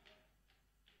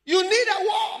 You need a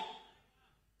war.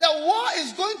 The war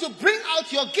is going to bring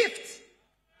out your gift.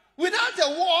 Without a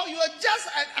war, you are just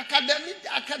an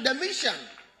academician.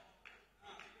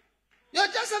 You're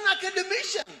just an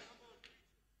academician.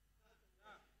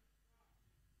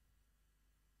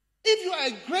 If you are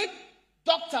a great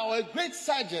doctor or a great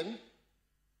surgeon,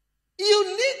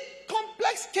 you need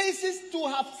complex cases to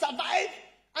have survived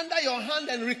under your hand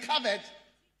and recovered.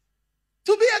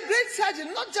 To be a great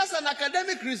surgeon, not just an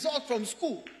academic result from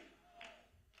school.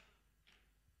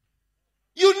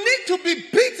 You need to be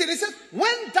beaten. He says,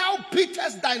 when thou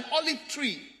beatest thine olive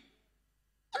tree.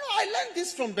 I learned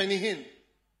this from Benny Hinn.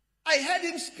 I heard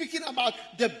him speaking about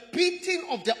the beating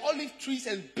of the olive trees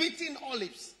and beating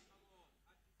olives.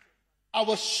 I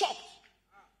was shocked.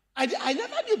 I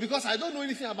never knew, because I don't know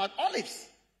anything about olives.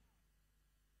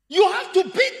 You have to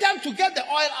beat them to get the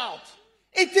oil out.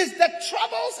 It is the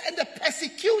troubles and the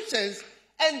persecutions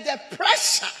and the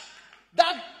pressure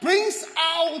that brings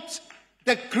out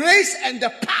the grace and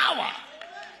the power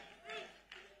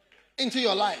into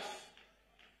your life.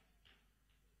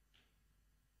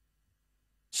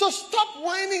 So stop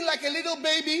whining like a little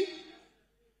baby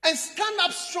and stand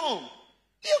up strong.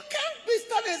 You can't be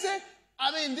standing and say,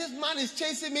 this man is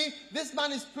chasing me, this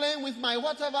man is playing with my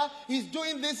whatever, he's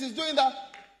doing this, he's doing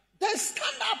that. Then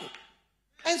stand up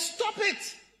and stop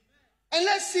it. And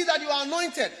let's see that you are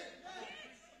anointed.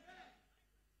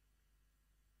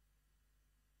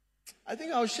 I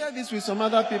think I'll share this with some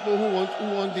other people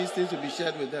who want these things to be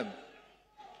shared with them.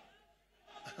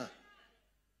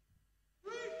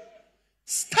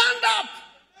 Stand up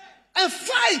and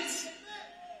fight.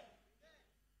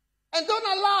 And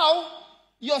don't allow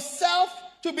yourself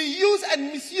to be used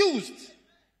and misused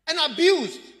and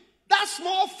abused. That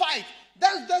small fight,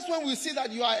 that's when we see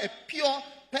that you are a pure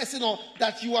person, or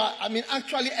that you are,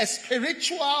 actually a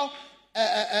spiritual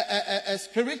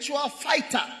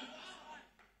fighter.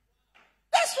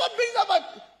 That's what brings about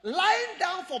lying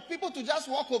down for people to just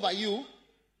walk over you.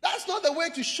 That's not the way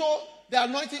to show the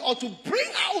anointing or to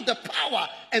bring out the power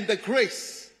and the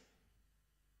grace.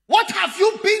 What have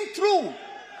you been through?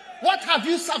 What have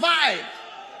you survived?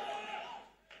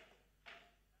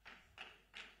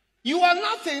 You are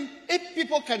nothing if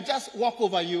people can just walk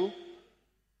over you.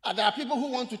 And there are people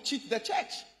who want to cheat the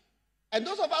church. And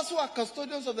those of us who are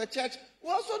custodians of the church, we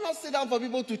also not sit down for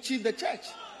people to cheat the church.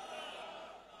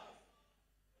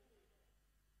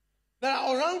 There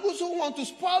are orangutans who want to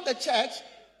spoil the church,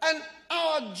 and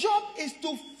our job is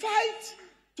to fight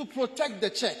to protect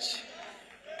the church.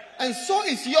 And so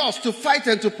is yours to fight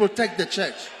and to protect the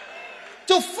church.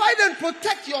 To fight and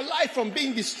protect your life from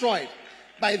being destroyed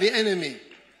by the enemy.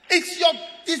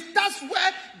 That's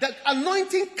where the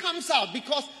anointing comes out,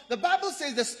 because the Bible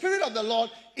says the Spirit of the Lord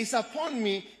is upon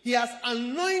me. He has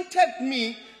anointed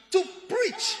me to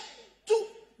preach, to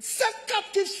set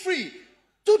captives free,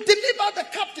 to deliver the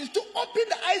captives, to open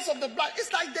the eyes of the blind.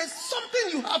 It's like there's something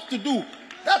you have to do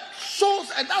that shows,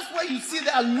 and that's where you see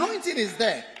the anointing is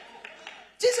there.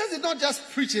 Jesus did not just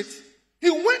preach it. He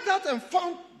went out and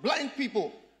found blind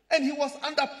people, and he was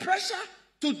under pressure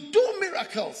to do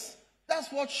miracles.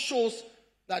 That's what shows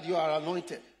that you are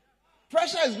anointed.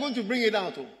 Pressure is going to bring it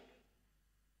out.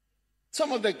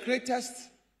 Some of the greatest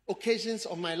occasions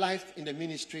of my life in the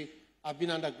ministry have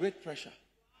been under great pressure.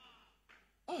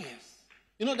 Oh, yes.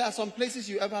 You know, there are some places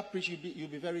you ever preach, you'll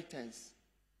be very tense.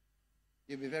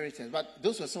 You'll be very tense. But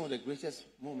those were some of the greatest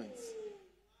moments.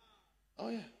 Oh,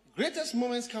 yeah. Greatest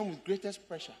moments come with greatest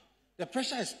pressure. The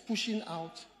pressure is pushing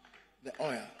out the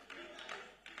oil.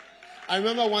 I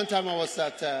remember one time I was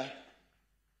at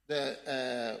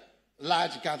the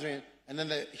large gathering, and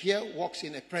then here walks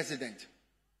in a president,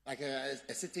 like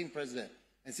a sitting president,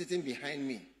 and sitting behind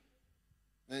me.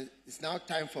 And it's now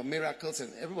time for miracles,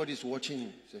 and everybody's watching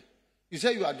you. So, you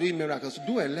say you are doing miracles,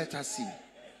 do and let us see.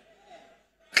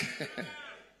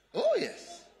 Oh,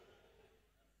 yes.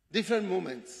 Different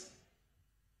moments.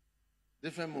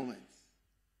 Different moments.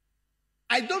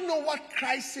 I don't know what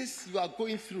crisis you are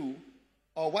going through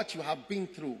or what you have been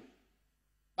through,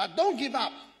 but don't give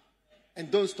up and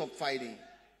don't stop fighting.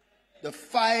 The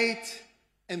fight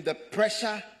and the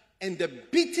pressure and the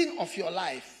beating of your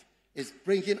life is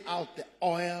bringing out the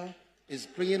oil, is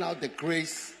bringing out the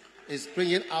grace, is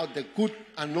bringing out the good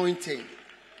anointing.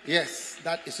 Yes,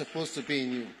 that is supposed to be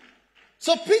in you.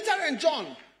 So Peter and John,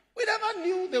 we never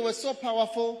knew they were so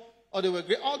powerful or they were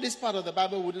great. All this part of the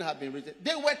Bible wouldn't have been written.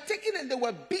 They were taken and they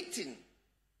were beaten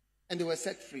and they were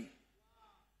set free.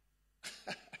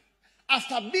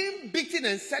 After being beaten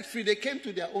and set free, they came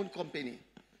to their own company.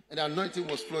 And the anointing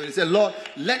was flowing. They said, Lord,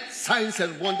 let signs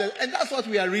and wonders. And that's what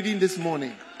we are reading this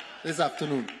morning, this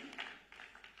afternoon.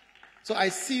 So I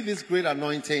see this great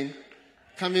anointing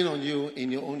coming on you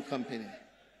in your own company.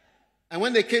 And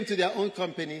when they came to their own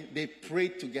company, they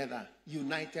prayed together,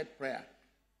 united prayer.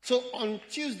 So on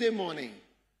Tuesday morning,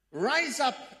 rise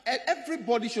up.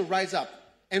 Everybody should rise up.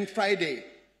 And Friday,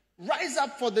 rise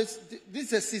up for this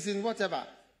is a season, whatever.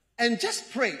 And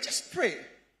just pray, just pray.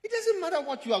 It doesn't matter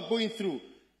what you are going through.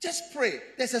 Just pray.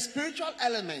 There's a spiritual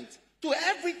element to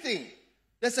everything.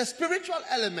 There's a spiritual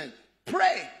element.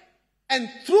 Pray. And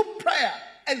through prayer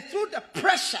and through the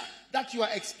pressure that you are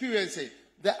experiencing,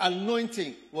 the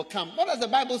anointing will come. What does the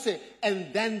Bible say?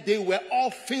 And then they were all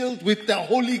filled with the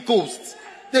Holy Ghost.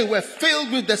 They were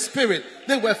filled with the Spirit.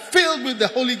 They were filled with the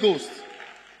Holy Ghost.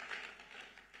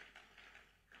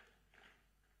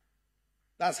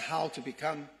 That's how to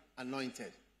become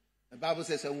anointed. The Bible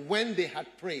says, and when they had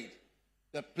prayed,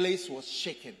 the place was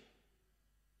shaken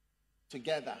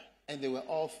together, and they were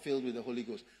all filled with the Holy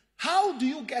Ghost. How do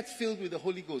you get filled with the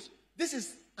Holy Ghost? This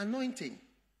is anointing.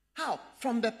 How?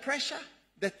 From the pressure,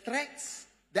 the threats,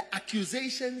 the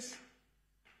accusations.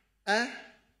 No,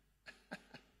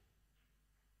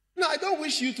 I don't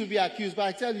wish you to be accused, but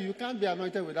I tell you, you can't be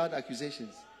anointed without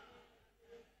accusations.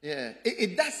 Yeah,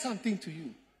 it does something to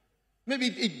you. Maybe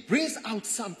it brings out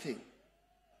something.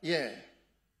 Yeah.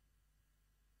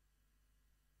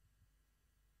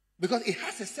 Because it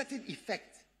has a certain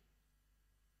effect.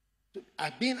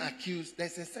 Being accused,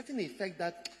 there's a certain effect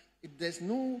that there's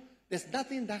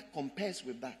nothing that compares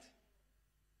with that.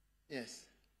 Yes.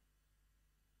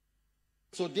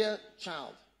 So, dear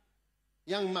child,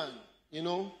 young man, you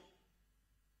know,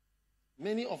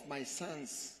 many of my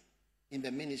sons in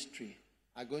the ministry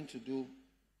are going to do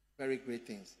very great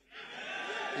things.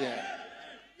 Yeah.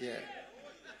 Yeah.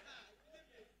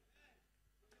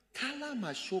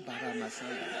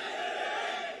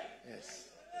 Yes.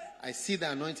 I see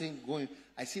the anointing going.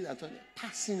 I see the anointing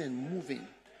passing and moving.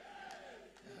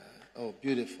 Oh,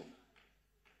 beautiful.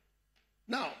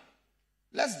 Now,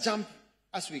 let's jump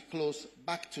as we close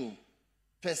back to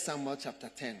 1 Samuel chapter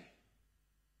 10.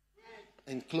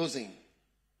 In closing,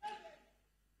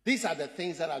 these are the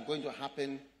things that are going to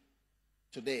happen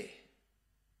today.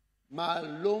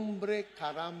 Malombre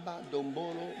caramba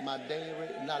dombolo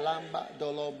madere nalamba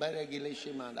dolobere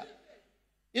gileshimanda.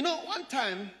 You know, one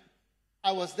time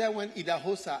I was there when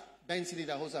Benson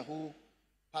Idahosa, who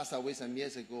passed away some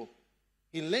years ago,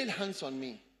 he laid hands on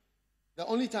me. The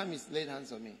only time he's laid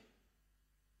hands on me,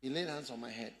 he laid hands on my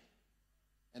head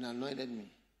and anointed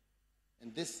me.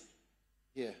 And this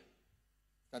here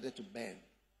started to burn.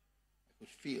 I could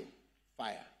feel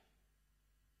fire.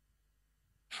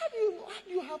 How do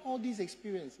you have all these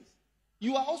experiences?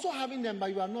 You are also having them,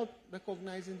 but you are not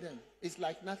recognizing them. It's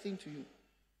like nothing to you.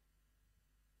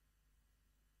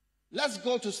 Let's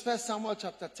go to 1 Samuel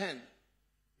chapter 10.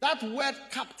 That word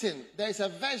captain, there is a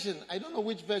version, I don't know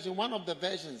which version, one of the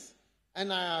versions,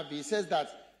 NIRV, says that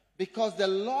because the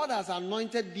Lord has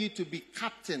anointed you to be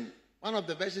captain. One of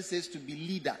the versions says to be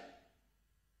leader.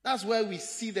 That's where we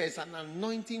see there is an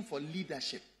anointing for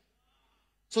leadership.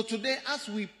 So today, as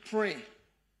we pray,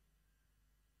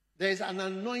 there is an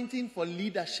anointing for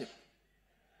leadership.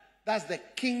 That's the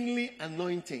kingly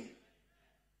anointing.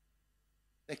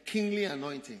 The kingly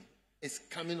anointing is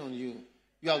coming on you.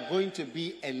 You are going to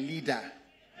be a leader.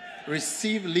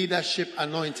 Receive leadership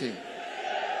anointing.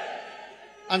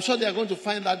 I'm sure they are going to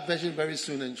find that version very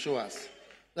soon and show us.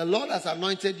 The Lord has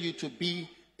anointed you to be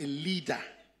a leader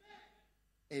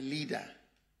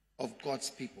of God's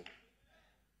people.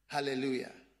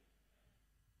 Hallelujah.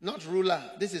 Not ruler.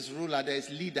 This is ruler. There is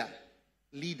leader.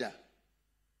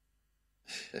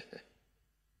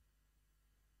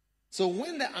 So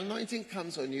when the anointing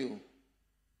comes on you,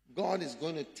 God is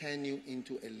going to turn you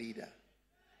into a leader.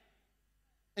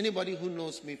 Anybody who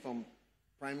knows me from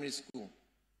primary school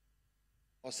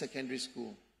or secondary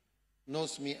school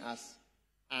knows me as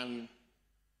an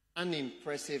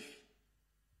unimpressive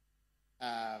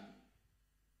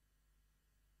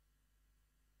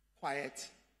quiet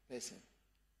person.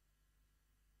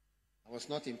 I was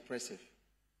not impressive.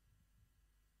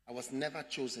 I was never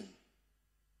chosen.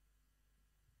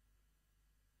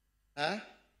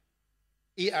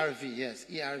 ERV, yes,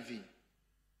 ERV.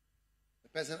 The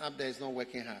person up there is not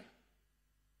working hard.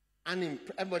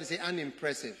 Everybody say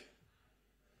unimpressive.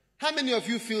 How many of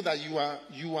you feel that you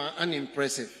are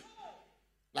unimpressive?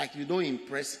 Like you don't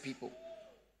impress people?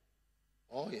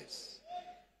 Oh, yes.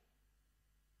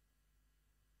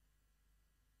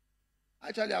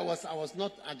 Actually, I was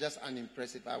not just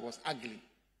unimpressive. I was ugly.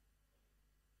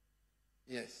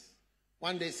 Yes.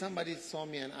 One day somebody saw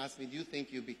me and asked me, do you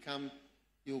think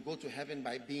you'll go to heaven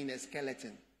by being a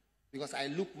skeleton? Because I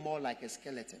look more like a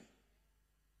skeleton.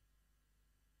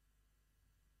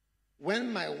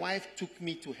 When my wife took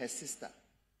me to her sister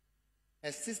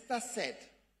said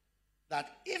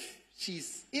that if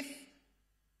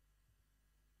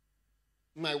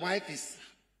my wife is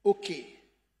okay,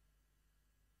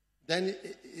 then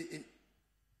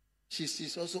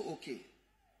she's also okay.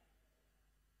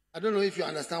 I don't know if you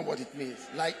understand what it means.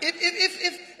 Like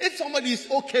if somebody is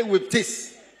okay with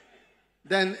this,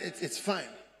 then it's fine.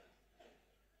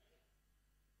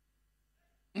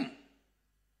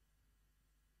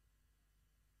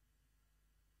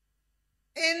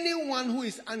 Anyone who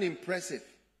is unimpressive,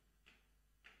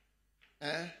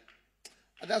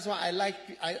 that's why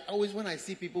I always, when I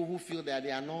see people who feel that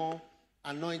they are not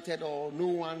anointed or no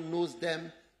one knows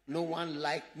them, no one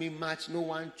liked me much, no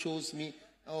one chose me,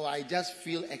 I just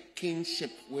feel a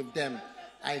kinship with them.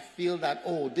 I feel that,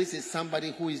 this is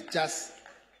somebody who is just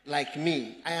like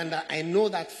me. I know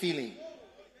that feeling.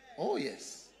 Oh,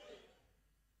 yes.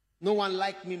 No one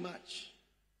liked me much.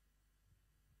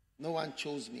 No one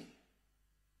chose me.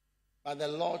 But the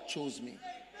Lord chose me.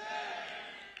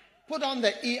 Put on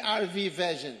the ERV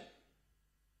version,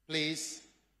 please.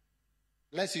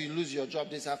 Unless you lose your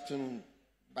job this afternoon.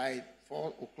 By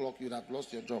 4 o'clock, you'd have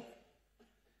lost your job.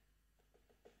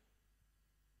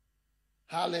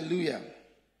 Hallelujah.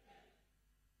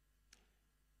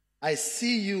 I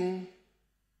see you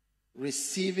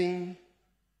receiving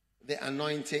the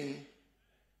anointing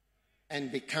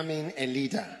and becoming a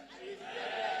leader.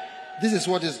 This is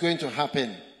what is going to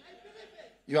happen.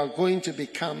 You are going to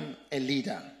become a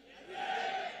leader.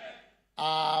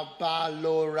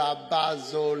 Abalo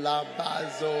rabazo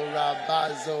labazo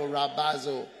rabazo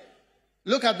rabazo.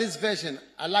 Look at this version.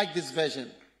 I like this version.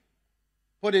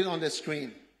 Put it on the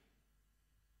screen.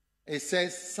 It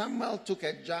says, Samuel took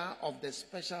a jar of the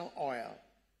special oil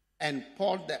and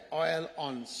poured the oil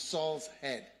on Saul's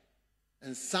head.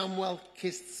 And Samuel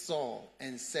kissed Saul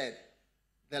and said,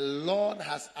 the Lord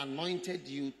has anointed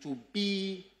you to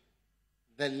be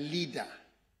the leader.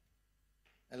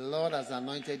 The Lord has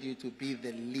anointed you to be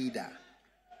the leader.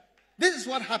 This is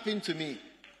what happened to me.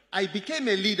 I became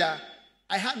a leader.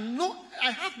 I've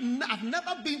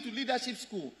never been to leadership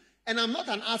school. And I'm not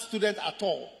an art student at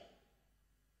all.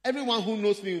 Everyone who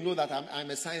knows me will know that I'm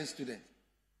a science student.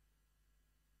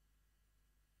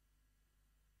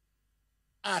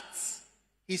 Arts,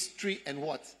 history, and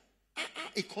what?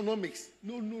 Economics.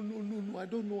 No. I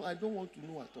don't know. I don't want to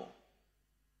know at all.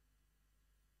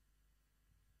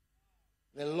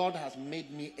 The Lord has made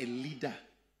me a leader.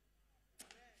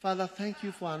 Father, thank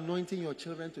you for anointing your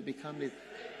children to become leaders.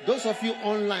 Those of you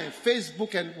online,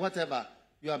 Facebook and whatever,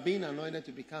 you are being anointed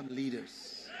to become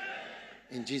leaders.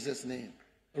 In Jesus' name.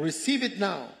 Receive it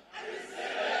now.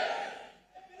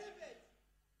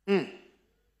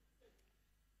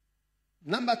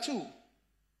 Number 2,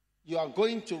 you are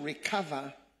going to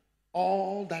recover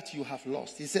all that you have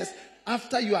lost. He says,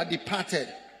 after you are departed,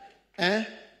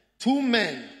 2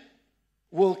 men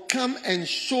will come and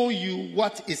show you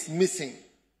what is missing.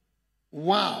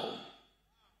 Wow.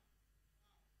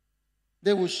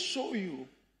 They will show you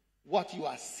what you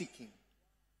are seeking.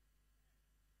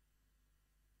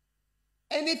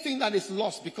 Anything that is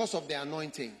lost because of the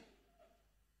anointing,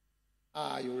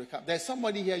 you recover. There's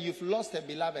somebody here, you've lost a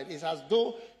beloved. It's as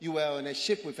though you were on a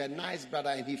ship with a nice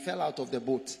brother and he fell out of the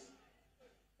boat.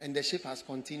 And the ship has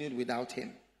continued without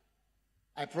him.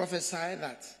 I prophesy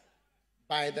that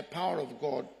by the power of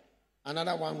God,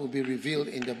 another one will be revealed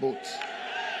in the boat.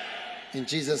 In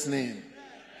Jesus' name.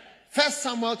 1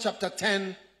 Samuel chapter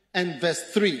 10 and verse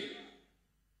 3.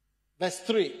 Verse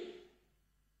 3.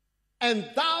 And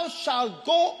thou shalt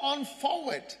go on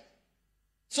forward.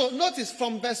 So notice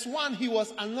from verse 1 he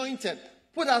was anointed.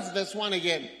 Put us verse 1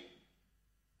 again.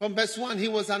 From verse 1 he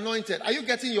was anointed. Are you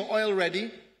getting your oil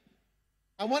ready?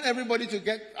 I want everybody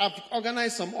to I've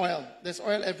organized some oil. There's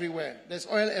oil everywhere. There's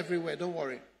oil everywhere. Don't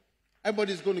worry.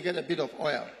 Everybody's going to get a bit of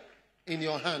oil in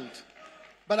your hand.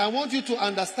 But I want you to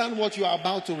understand what you are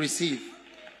about to receive.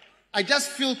 I just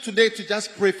feel today to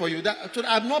just pray for you.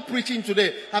 I'm not preaching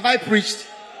today. Have I preached?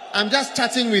 I'm just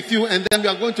chatting with you and then we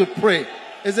are going to pray.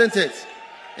 Isn't it?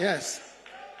 Yes.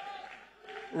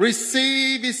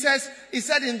 Receive. He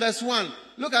said in verse 1.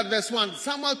 Look at verse 1.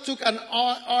 Samuel took an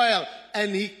oil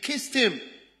and he kissed him.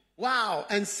 Wow.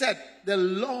 And said, the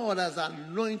Lord has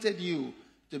anointed you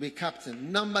to be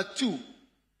captain. Number 2,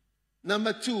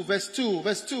 verse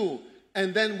 2.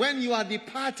 And then when you are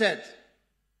departed,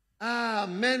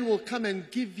 men will come and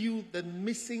give you the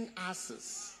missing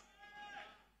asses.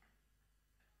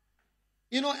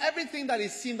 You know, everything that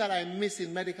it seemed that I missed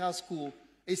in medical school,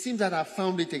 it seems that I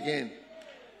found it again.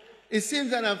 It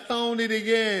seems that I found it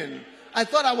again. I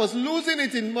thought I was losing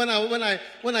it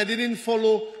when I didn't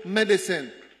follow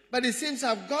medicine. But it seems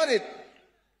I've got it.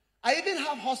 I even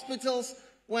have hospitals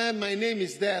where my name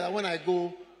is there. That when I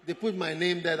go, they put my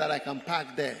name there that I can park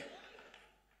there.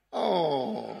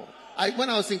 Oh. When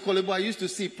I was in Kolebo, I used to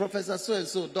see Professor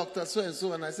so-and-so, Dr.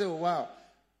 so-and-so, and I say, oh, wow.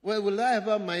 Well, will I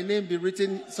ever my name be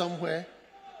written somewhere?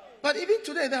 But even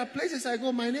today, there are places I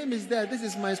go, my name is there. This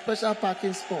is my special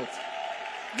parking spot.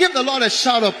 Give the Lord a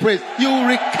shout of praise. You will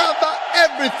recover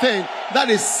everything that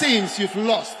it seems you've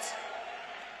lost.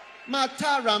 You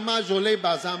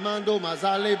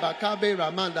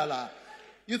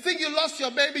think you lost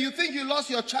your baby? You think you lost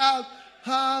your child?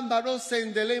 When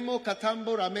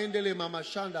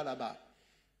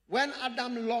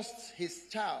Adam lost his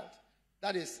child,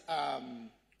 that is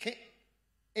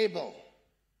Abel.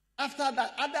 After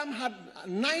that, Adam had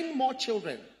 9 more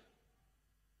children,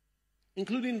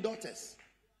 including daughters.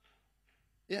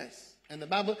 Yes. And the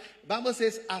Bible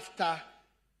says after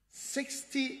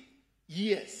 60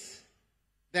 years,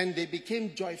 then they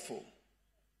became joyful.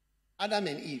 Adam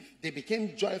and Eve, they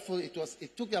became joyful.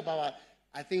 It took about,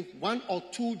 I think, 1 or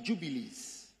 2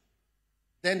 jubilees.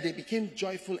 Then they became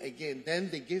joyful again. Then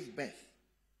they gave birth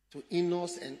to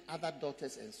Enos and other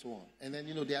daughters and so on. And then,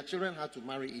 their children had to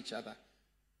marry each other.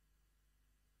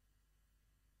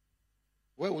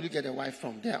 Where will you get a wife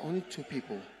from? There are only 2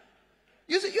 people.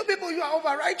 You see, you people, you are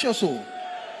over-righteous.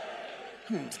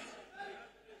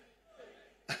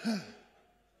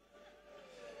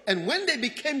 And when they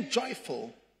became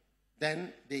joyful,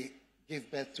 then they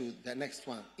gave birth to the next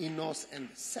one, Enos and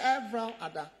several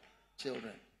other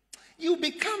children. You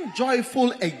become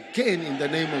joyful again in the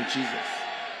name of Jesus.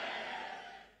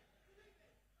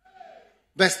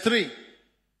 Verse 3.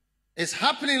 It's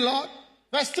happening, Lord.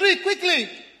 Verse 3, quickly.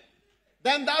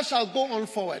 Then thou shalt go on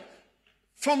forward.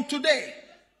 From today,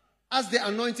 as the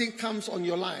anointing comes on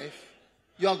your life,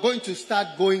 you are going to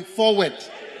start going forward.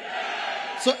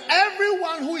 So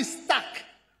everyone who is stuck,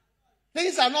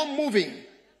 things are not moving,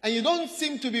 and you don't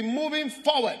seem to be moving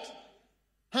forward.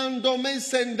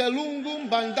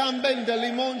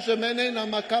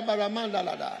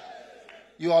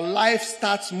 Your life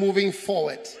starts moving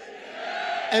forward.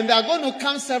 And there are going to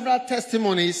come several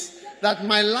testimonies that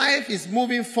my life is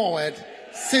moving forward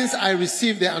since I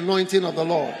received the anointing of the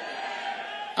Lord.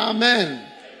 Amen.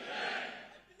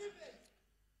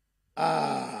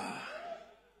 Are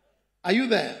you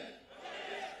there?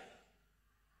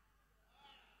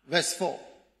 Verse 4.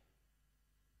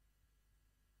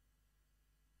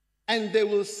 And they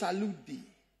will salute thee.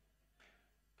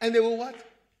 And they will what?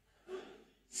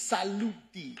 Salute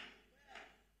thee.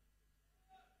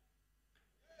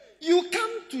 You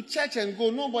come to church and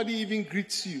go, nobody even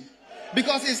greets you.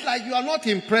 Because it's like you are not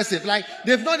impressive. Like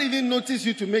they've not even noticed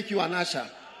you to make you an usher.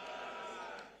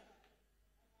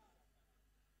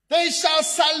 They shall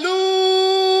salute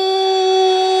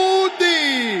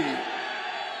thee.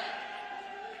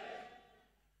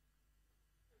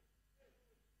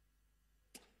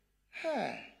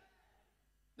 Hey.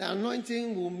 The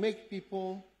anointing will make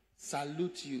people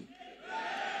salute you.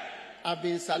 I've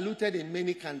been saluted in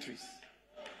many countries.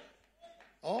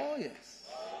 Oh, yes.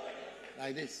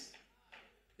 Like this.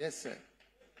 Yes, sir.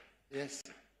 Yes,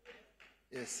 sir.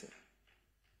 Yes, sir.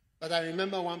 But I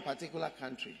remember one particular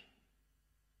country.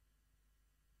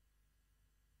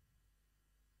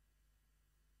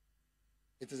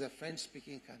 It is a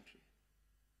French-speaking country.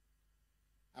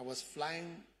 I was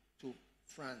flying to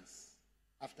France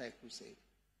after a crusade.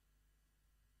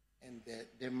 And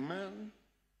the man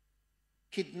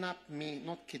kidnapped me,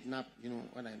 not kidnapped, you know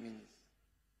what I mean.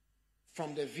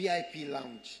 From the VIP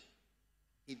lounge.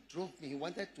 He drove me, he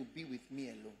wanted to be with me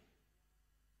alone.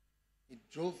 He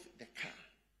drove the car.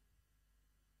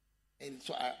 And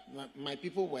so my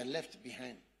people were left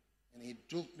behind. And he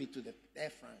drove me to the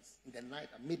Air France in the night,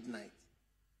 at midnight,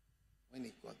 when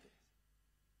he got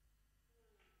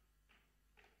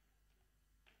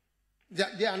there.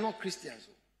 They are not Christians.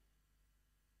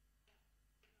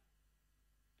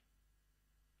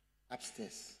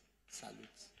 Upstairs, salute.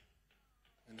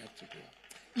 And I took it.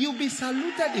 You'll be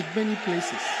saluted in many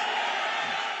places.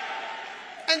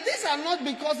 And these are not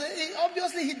because,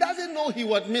 obviously, he doesn't know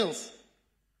Heward-Mills.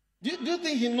 Do you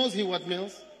think he knows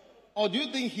Heward-Mills? Or do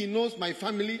you think he knows my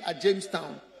family at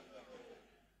Jamestown?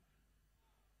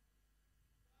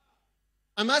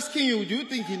 I'm asking you, do you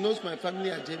think he knows my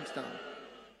family at Jamestown?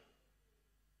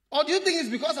 Or do you think it's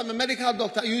because I'm a medical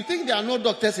doctor? You think there are no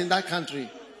doctors in that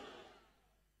country?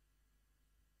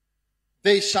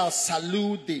 They shall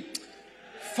salute thee.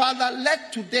 Father,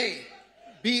 let today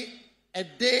be a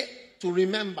day to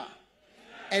remember.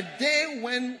 A day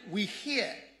when we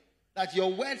hear that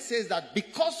your word says that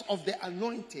because of the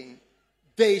anointing,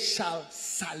 they shall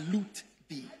salute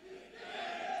thee.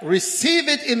 Receive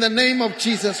it in the name of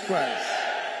Jesus Christ.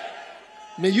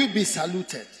 May you be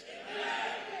saluted.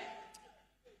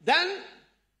 Then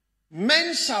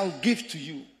men shall give to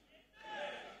you.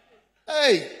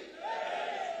 Hey.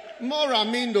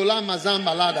 Moramindola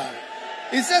mazambalada.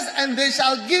 It says, and they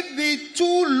shall give thee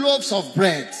 2 loaves of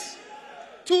bread.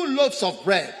 2 loaves of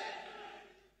bread.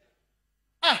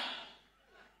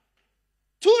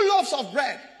 2 loaves of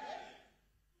bread.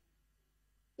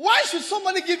 Why should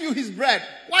somebody give you his bread?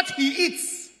 What he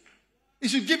eats, he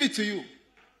should give it to you.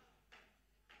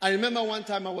 I remember one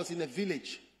time I was in a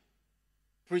village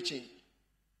preaching.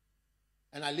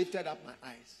 And I lifted up my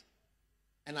eyes.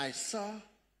 And I saw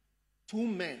 2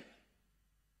 men.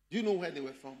 Do you know where they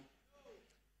were from?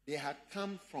 They had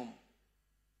come from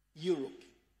Europe,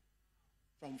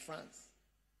 from France.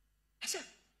 I said,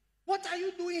 what are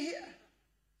you doing here?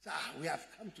 Said, we have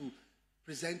come to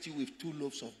present you with 2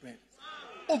 loaves of bread.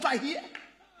 Over here?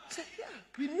 I said, yeah,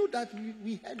 we knew that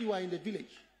we heard you are in the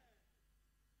village.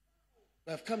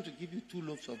 We have come to give you 2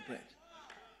 loaves of bread.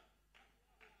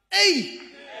 Hey!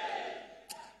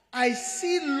 I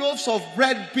see loaves of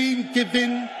bread being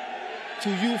given to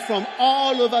you from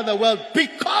all over the world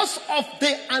because of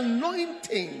the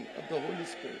anointing of the Holy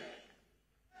Spirit.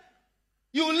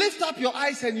 You lift up your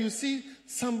eyes and you see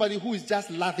somebody who is just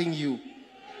loving you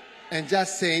and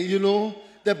just saying, you know,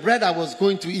 the bread I was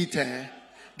going to eat,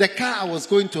 the car I was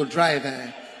going to drive,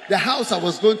 the house I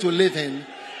was going to live in,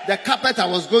 the carpet I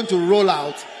was going to roll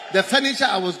out, the furniture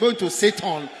I was going to sit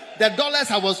on, the dollars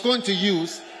I was going to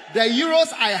use, the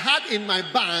euros I had in my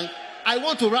bank, I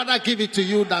want to rather give it to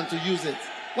you than to use it.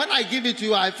 When I give it to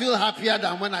you, I feel happier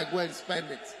than when I go and spend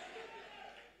it.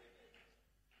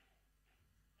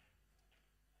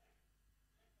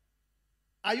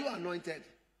 Are you anointed?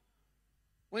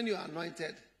 When you are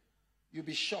anointed, you'll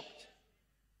be shocked.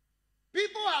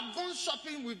 People have gone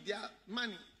shopping with their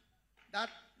money.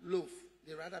 That loaf,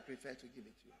 they rather prefer to give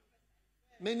it to you.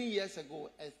 Many years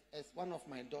ago, as one of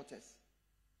my daughters,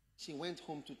 she went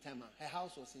home to Tema. Her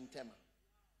house was in Tema.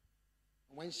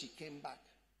 When she came back,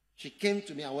 she came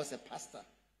to me. I was a pastor.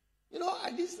 You know,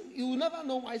 you will never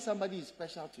know why somebody is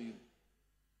special to you.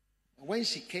 And when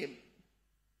she came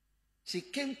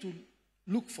to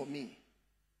look for me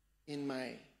in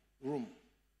my room.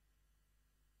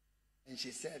 And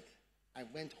she said, I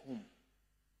went home.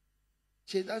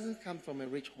 She doesn't come from a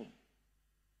rich home.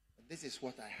 But this is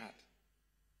what I had.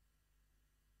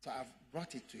 So I've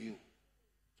brought it to you.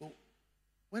 So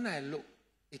when I look,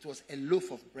 it was a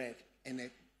loaf of bread and a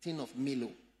tin of Milo.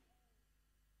 And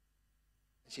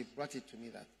she brought it to me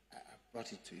that I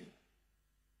brought it to you.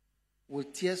 Will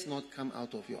tears not come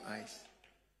out of your eyes?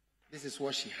 This is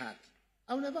what she had.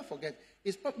 I'll never forget.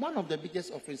 It's one of the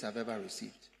biggest offerings I've ever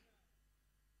received.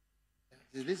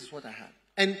 This is what I had.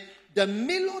 And the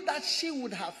Milo that she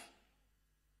would have,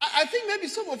 I think maybe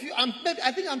some of you,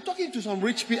 I think I'm talking to some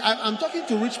rich people. I'm talking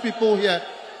to rich people here.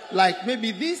 Like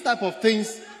maybe these type of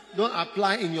things don't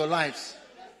apply in your lives.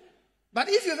 But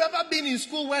if you've ever been in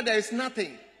school where there is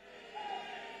nothing,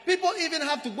 people even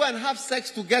have to go and have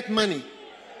sex to get money.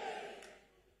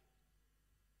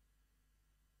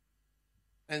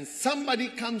 And somebody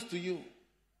comes to you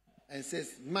and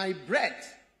says, my bread.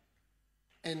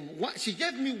 And she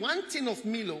gave me 1 tin of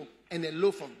Milo and a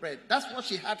loaf of bread. That's what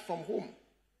she had from home.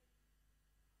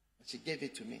 And she gave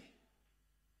it to me.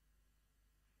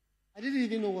 I didn't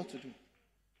even know what to do.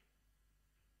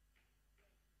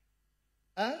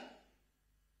 Huh?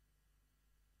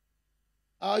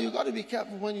 You got to be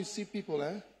careful when you see people.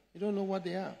 You don't know what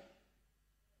they are.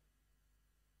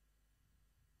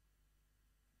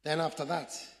 Then after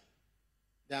that,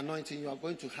 the anointing, you are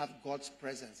going to have God's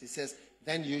presence. He says,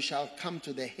 then you shall come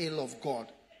to the hill of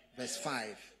God. Verse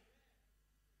 5.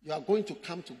 You are going to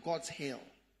come to God's hill.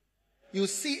 You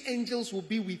see angels will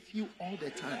be with you all the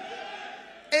time.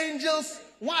 Angels,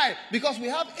 why? Because we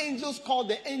have angels called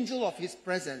the angel of his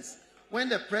presence. When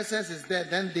the presence is there,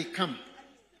 then they come.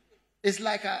 It's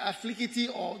like a flickity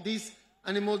or these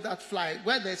animals that fly.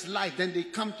 Where there's light, then they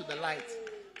come to the light.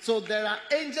 So there are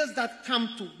angels that come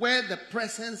to where the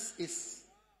presence is.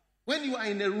 When you are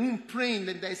in a room praying,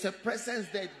 then there is a presence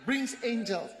that brings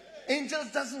angels.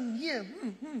 Angels doesn't hear.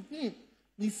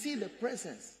 You see the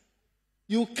presence.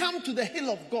 You come to the hill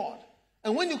of God.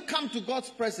 And when you come to God's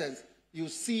presence, you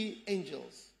see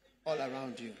angels all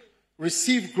around you.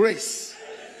 Receive grace.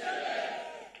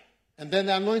 And then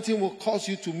the anointing will cause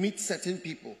you to meet certain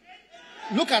people.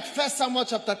 Look at 1 Samuel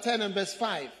chapter 10 and verse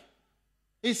 5.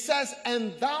 It says,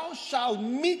 and thou shalt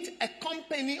meet a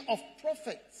company of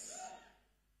prophets.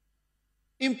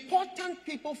 Important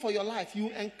people for your life.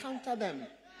 You encounter them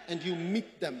and you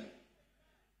meet them.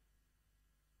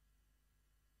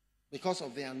 Because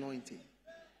of the anointing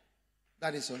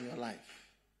that is on your life.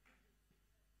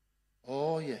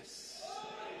 Oh yes.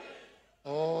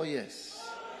 Oh yes.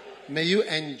 May you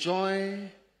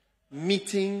enjoy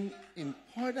meeting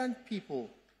important people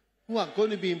who are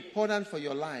going to be important for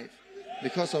your life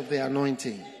because of the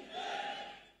anointing.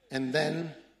 And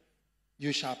then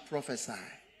you shall prophesy.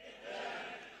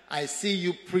 I see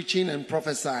you preaching and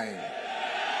prophesying.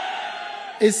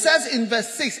 It says in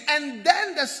verse 6, and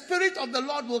then the Spirit of the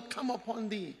Lord will come upon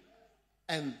thee,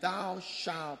 and thou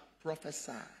shalt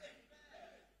prophesy.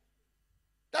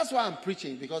 That's why I'm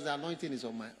preaching, because the anointing is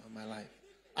on my life.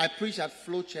 I preach at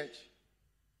Flow Church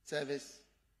service.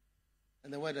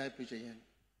 And then where did I preach again?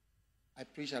 I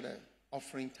preach at an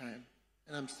offering time.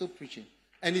 And I'm still preaching.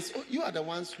 And you are the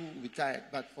ones who retired.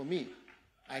 But for me,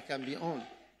 I can be on.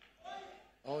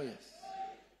 Oh, yes.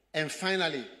 And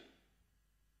finally,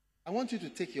 I want you to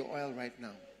take your oil right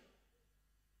now.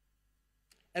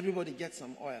 Everybody get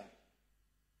some oil.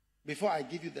 Before I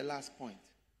give you the last point.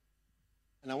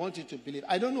 And I want you to believe.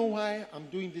 I don't know why I'm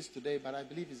doing this today, but I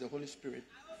believe it's the Holy Spirit.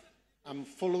 I'm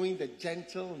following the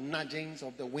gentle nudgings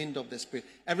of the wind of the Spirit.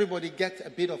 Everybody get a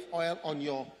bit of oil on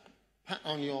your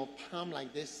palm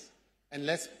like this. And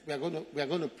we are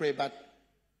going to pray, but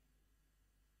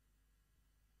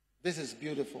this is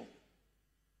beautiful.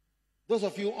 Those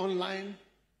of you online,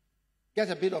 get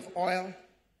a bit of oil.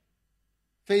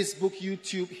 Facebook,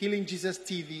 YouTube, Healing Jesus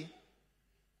TV.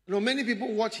 You know, many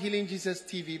people watch Healing Jesus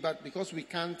TV, but because we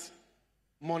can't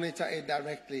monitor it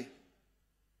directly,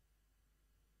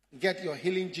 get your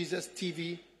Healing Jesus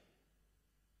TV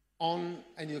on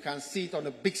and you can see it on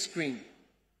a big screen.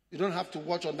 You don't have to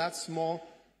watch on that small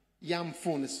Yam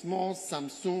phone, a small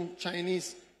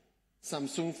Chinese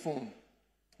Samsung phone.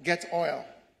 Get oil.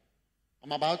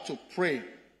 I'm about to pray,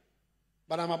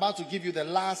 but I'm about to give you the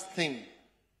last thing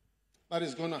that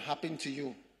is going to happen to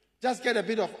you. Just get a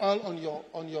bit of oil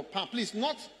on your palm. Please,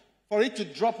 not for it to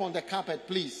drop on the carpet,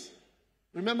 please.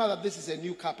 Remember that this is a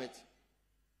new carpet.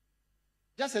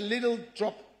 Just a little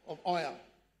drop of oil.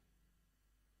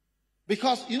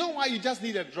 Because you know why you just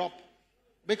need a drop?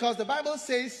 Because the Bible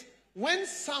says when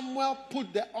Samuel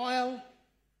put the oil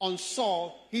on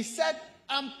Saul, he said,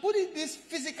 I'm putting this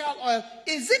physical oil.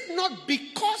 Is it not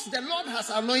because the Lord has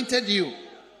anointed you?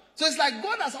 So it's like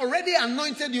God has already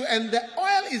anointed you, and the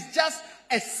oil is just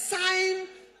a sign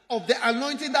of the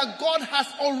anointing that God has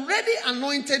already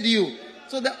anointed you.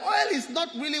 So the oil is not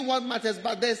really what matters,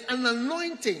 but there's an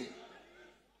anointing.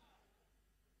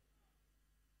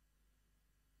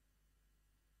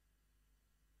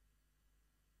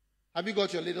 Have you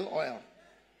got your little oil?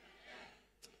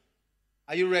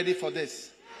 Are you ready for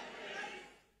this?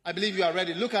 I believe you are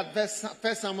ready. Look at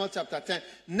 1 Samuel chapter 10.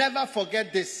 Never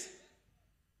forget this.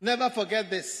 Never forget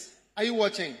this. Are you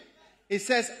watching? It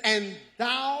says, and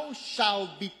thou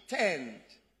shalt be turned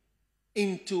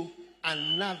into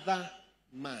another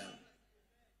man.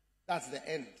 That's the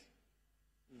end.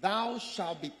 Thou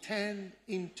shalt be turned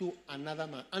into another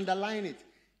man. Underline it.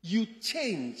 You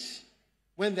change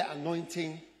when the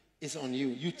anointing is on you.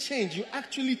 You change. You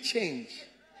actually change.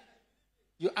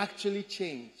 You actually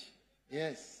change.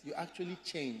 Yes, you actually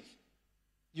change.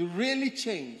 You really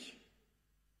change.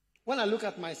 When I look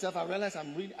at myself, I realize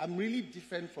I'm really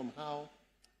different from how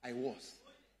I was.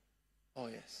 Oh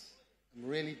yes, I'm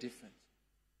really different.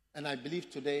 And I believe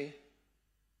today,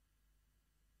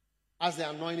 as the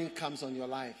anointing comes on your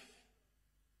life,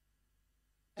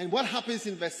 and what happens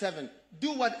in verse 7,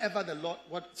 do whatever the Lord,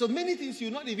 so many things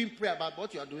you not even pray about.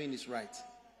 What you are doing is right.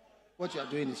 What you are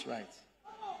doing is right.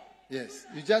 Yes,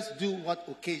 you just do what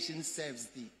occasion serves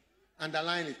thee.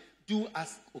 Underline it. Do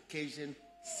as occasion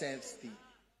serves thee.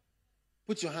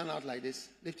 Put your hand out like this.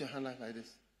 Lift your hand out like this.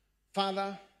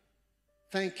 Father,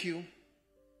 thank you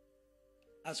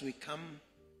as we come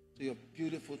to your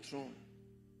beautiful throne.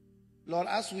 Lord,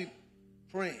 as we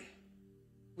pray,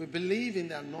 we believe in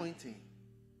the anointing.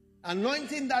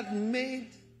 Anointing that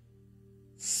made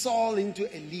Saul into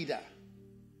a leader.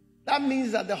 That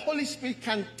means that the Holy Spirit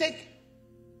can take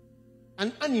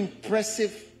an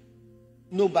unimpressive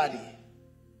nobody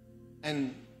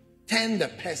and turn the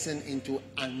person into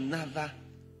another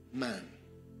man.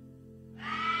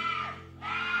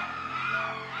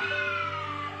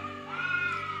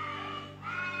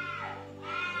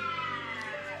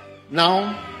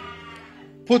 Now,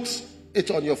 put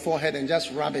it on your forehead and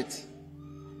just rub it.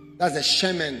 That's the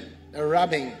shemen, the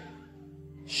rubbing,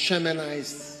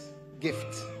 shemenized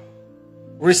gift.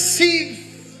 Receive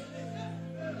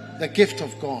the gift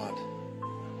of God.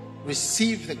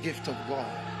 Receive the gift of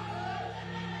God.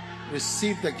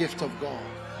 Receive the gift of God.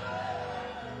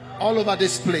 All over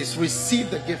this place,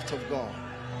 receive the gift of God.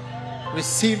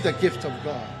 Receive the gift of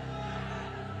God.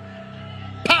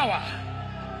 Power,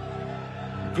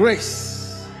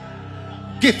 grace,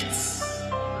 gifts,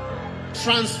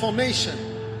 transformation.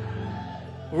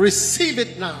 Receive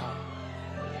it now.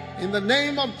 In the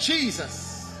name of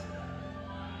Jesus.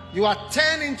 You are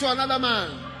turned into another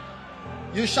man.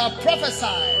 You shall prophesy.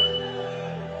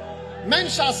 Men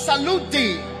shall salute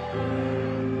thee.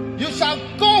 You shall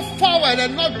go forward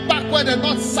and not backward and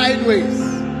not sideways.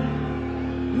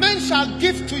 Men shall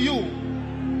give to you.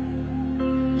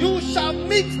 You shall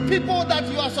meet people that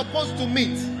you are supposed to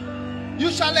meet.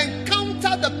 You shall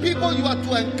encounter the people you are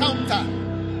to encounter.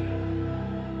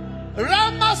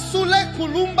 Rama Sule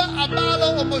Kulumba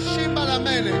Abalo Oboshimba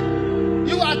Lamene.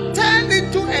 You are turned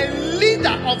into a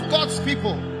leader of God's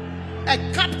people. A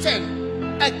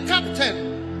captain,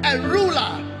 a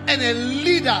ruler, and a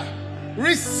leader.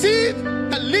 Receive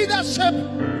the leadership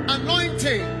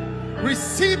anointing.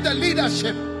 Receive the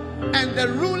leadership and the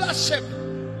rulership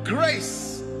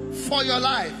grace for your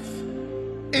life.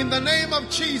 In the name of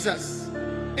Jesus.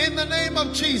 In the name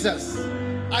of Jesus.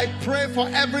 I pray for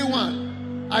everyone.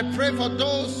 I pray for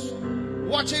those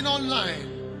watching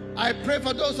online. I pray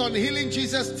for those on Healing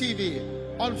Jesus TV,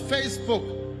 on Facebook,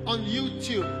 on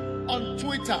YouTube, on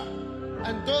Twitter,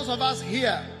 and those of us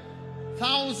here,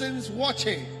 thousands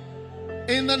watching.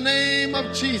 In the name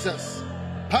of Jesus.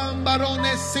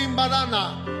 Pambarone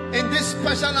Simbarana. In this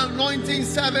special anointing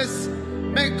service,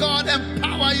 may God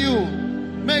empower you.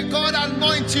 May God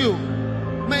anoint you.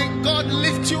 May God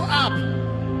lift you up.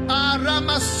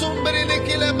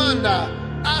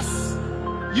 As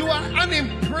you are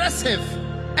unimpressive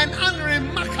and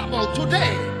unremarkable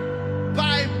today,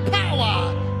 by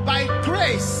power, by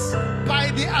grace,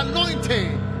 by the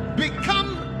anointing,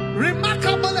 become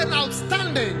remarkable and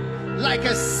outstanding, like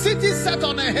a city set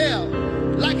on a hill,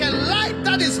 like a light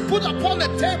that is put upon a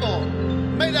table.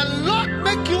 May the Lord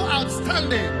make you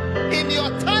outstanding in your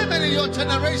time and in your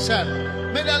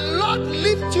generation. May the Lord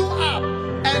lift you up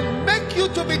and make you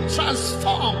to be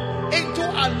transformed into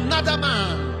another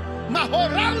man. In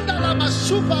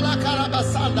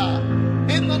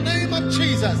the name of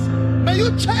Jesus, may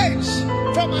you change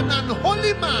from an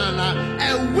unholy man,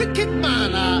 a wicked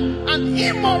man, an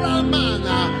immoral man,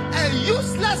 a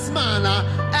useless man,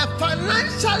 a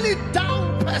financially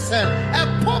down person,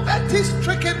 a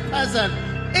poverty-stricken person,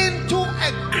 into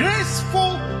a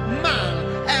graceful man,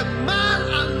 a man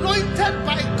anointed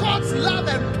by God's love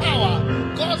and power,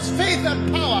 God's faith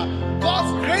and power,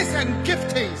 God's grace and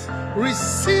giftings.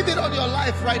 Receive it on your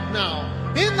life right now.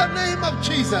 In the name of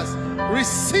Jesus,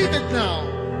 receive it now.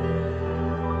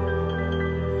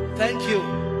 Thank you.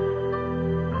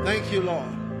 Thank you,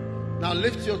 Lord. Now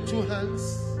lift your two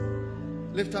hands.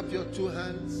 Lift up your two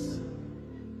hands.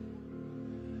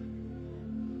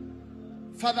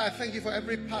 Father, I thank you for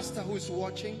every pastor who is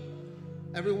watching,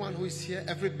 everyone who is here,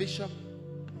 every bishop,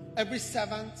 every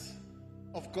servant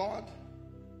of God.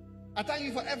 I thank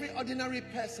you for every ordinary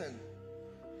person.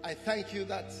 I thank you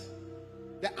that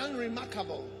the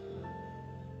unremarkable,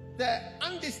 the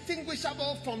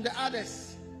undistinguishable from the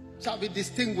others shall be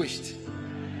distinguished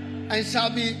and shall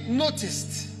be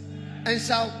noticed and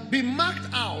shall be marked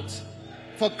out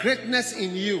for greatness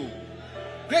in you,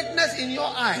 greatness in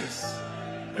your eyes,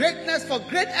 greatness for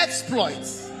great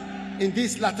exploits in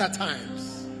these latter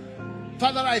times.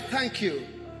 Father, I thank you.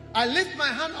 I lift my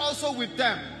hand also with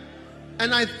them,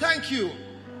 and I thank you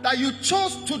that you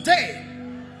chose today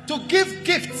to give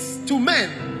gifts to men.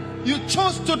 You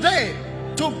chose today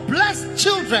to bless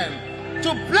children,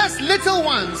 to bless little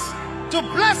ones, to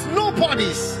bless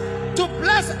nobodies, to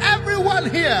bless everyone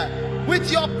here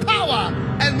with your power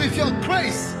and with your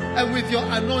grace and with your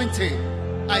anointing.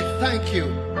 I thank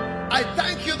you. I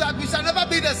thank you that we shall never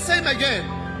be the same again,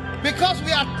 because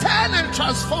we are turned and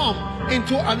transformed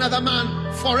into another man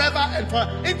forever and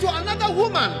forever, into another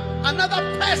woman,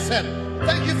 another person.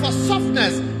 Thank you for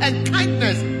softness and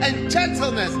kindness and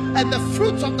gentleness and the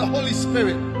fruits of the Holy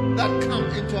Spirit that come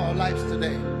into our lives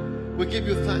today. We give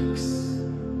you thanks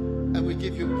and we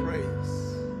give you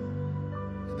praise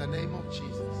in the name of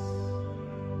Jesus.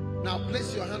 Now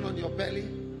place your hand on your belly.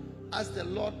 As the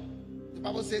Lord, the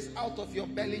Bible says, out of your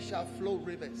belly shall flow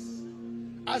rivers.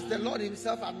 As the Lord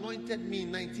himself anointed me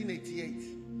in 1988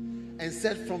 and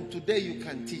said, from today you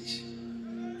can teach.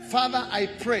 Father, I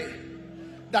pray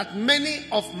that many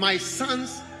of my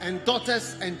sons and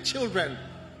daughters and children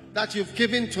that you've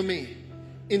given to me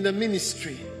in the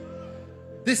ministry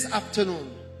this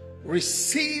afternoon,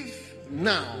 receive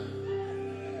now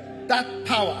that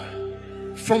power.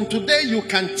 From today you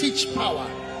can teach power.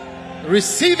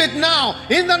 Receive it now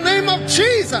in the name of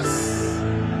Jesus.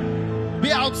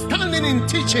 Be outstanding in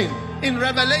teaching, in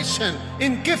revelation,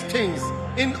 in giftings,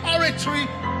 in oratory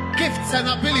gifts and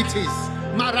abilities.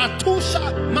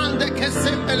 Maratusha mandeke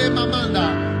sembele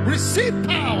mamanda. Receive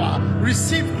power,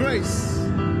 receive grace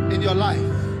in your life,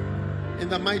 in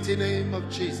the mighty name of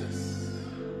Jesus.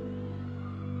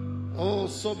 Oh,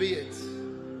 so be it.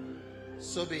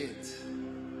 So be it.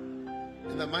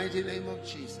 In the mighty name of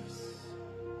Jesus.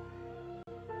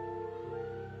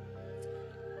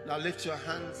 Now lift your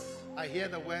hands. I hear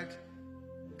the word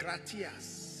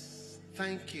gratias.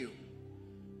 Thank you.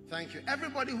 Thank you.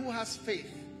 Everybody who has faith,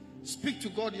 speak to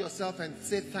God yourself and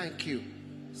say thank you.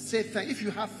 Say thank you. If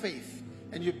you have faith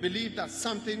and you believe that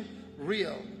something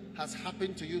real has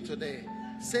happened to you today,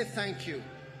 say thank you.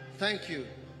 Thank you.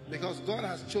 Because God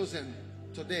has chosen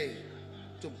today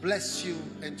to bless you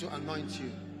and to anoint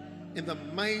you. In the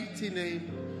mighty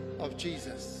name of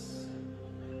Jesus.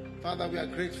 Father, we are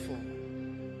grateful.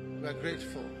 We are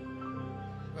grateful.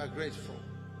 We are grateful.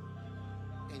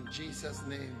 In Jesus'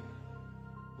 name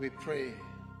we pray.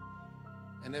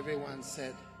 And everyone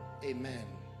said, amen.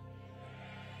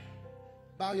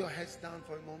 Bow your heads down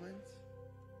for a moment.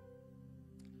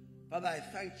 Father, I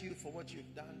thank you for what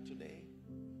you've done today.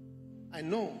 I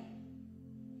know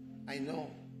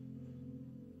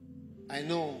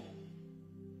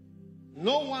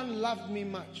no one loved me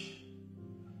much,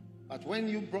 but when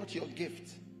you brought your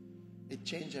gift, it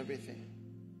changed everything.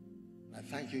 And I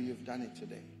thank you, you've done it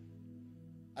today.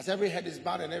 As every head is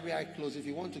bowed and every eye closed, if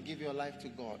you want to give your life to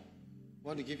God,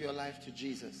 want to give your life to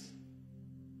Jesus,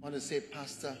 want to say,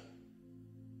 Pastor,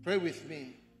 pray with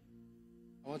me.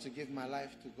 I want to give my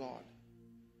life to God.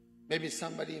 Maybe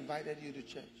somebody invited you to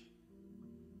church,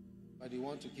 but you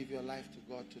want to give your life to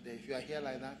God today. If you are here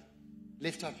like that,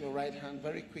 lift up your right hand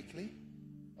very quickly.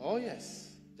 Oh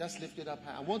yes, just lift it up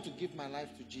high. I want to give my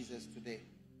life to Jesus today.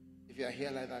 If you are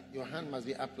here like that, your hand must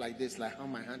be up like this, like how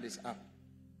my hand is up.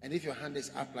 And if your hand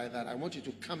is up like that, I want you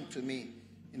to come to me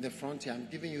in the front here. I'm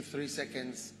giving you 3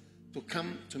 seconds to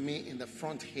come to me in the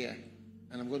front here,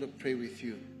 and I'm going to pray with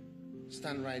you.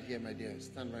 Stand right here, my dear.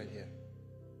 Stand right here.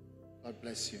 God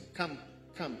bless you. Come,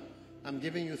 come. I'm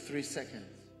giving you 3 seconds.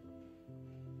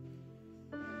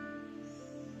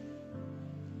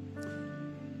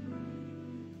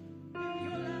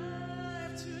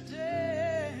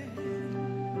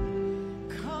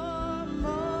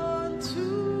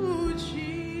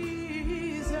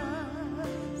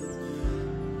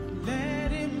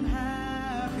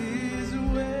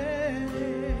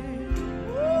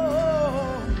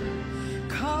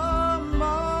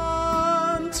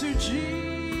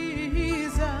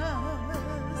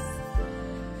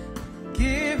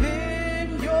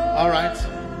 All right,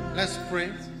 let's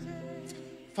pray.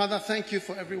 Father, thank you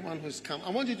for everyone who's come. I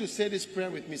want you to say this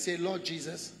prayer with me. Say, Lord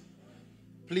Jesus,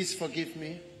 please forgive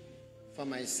me for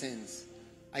my sins.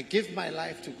 I give my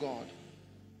life to God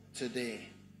today.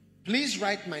 Please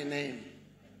write my name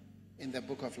in the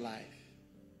book of life.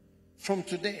 From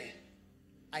today,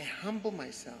 I humble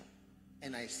myself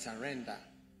and I surrender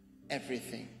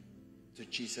everything to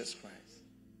Jesus Christ.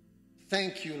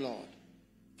 Thank you, Lord,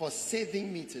 for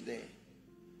saving me today.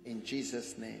 In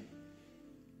Jesus' name,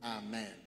 amen.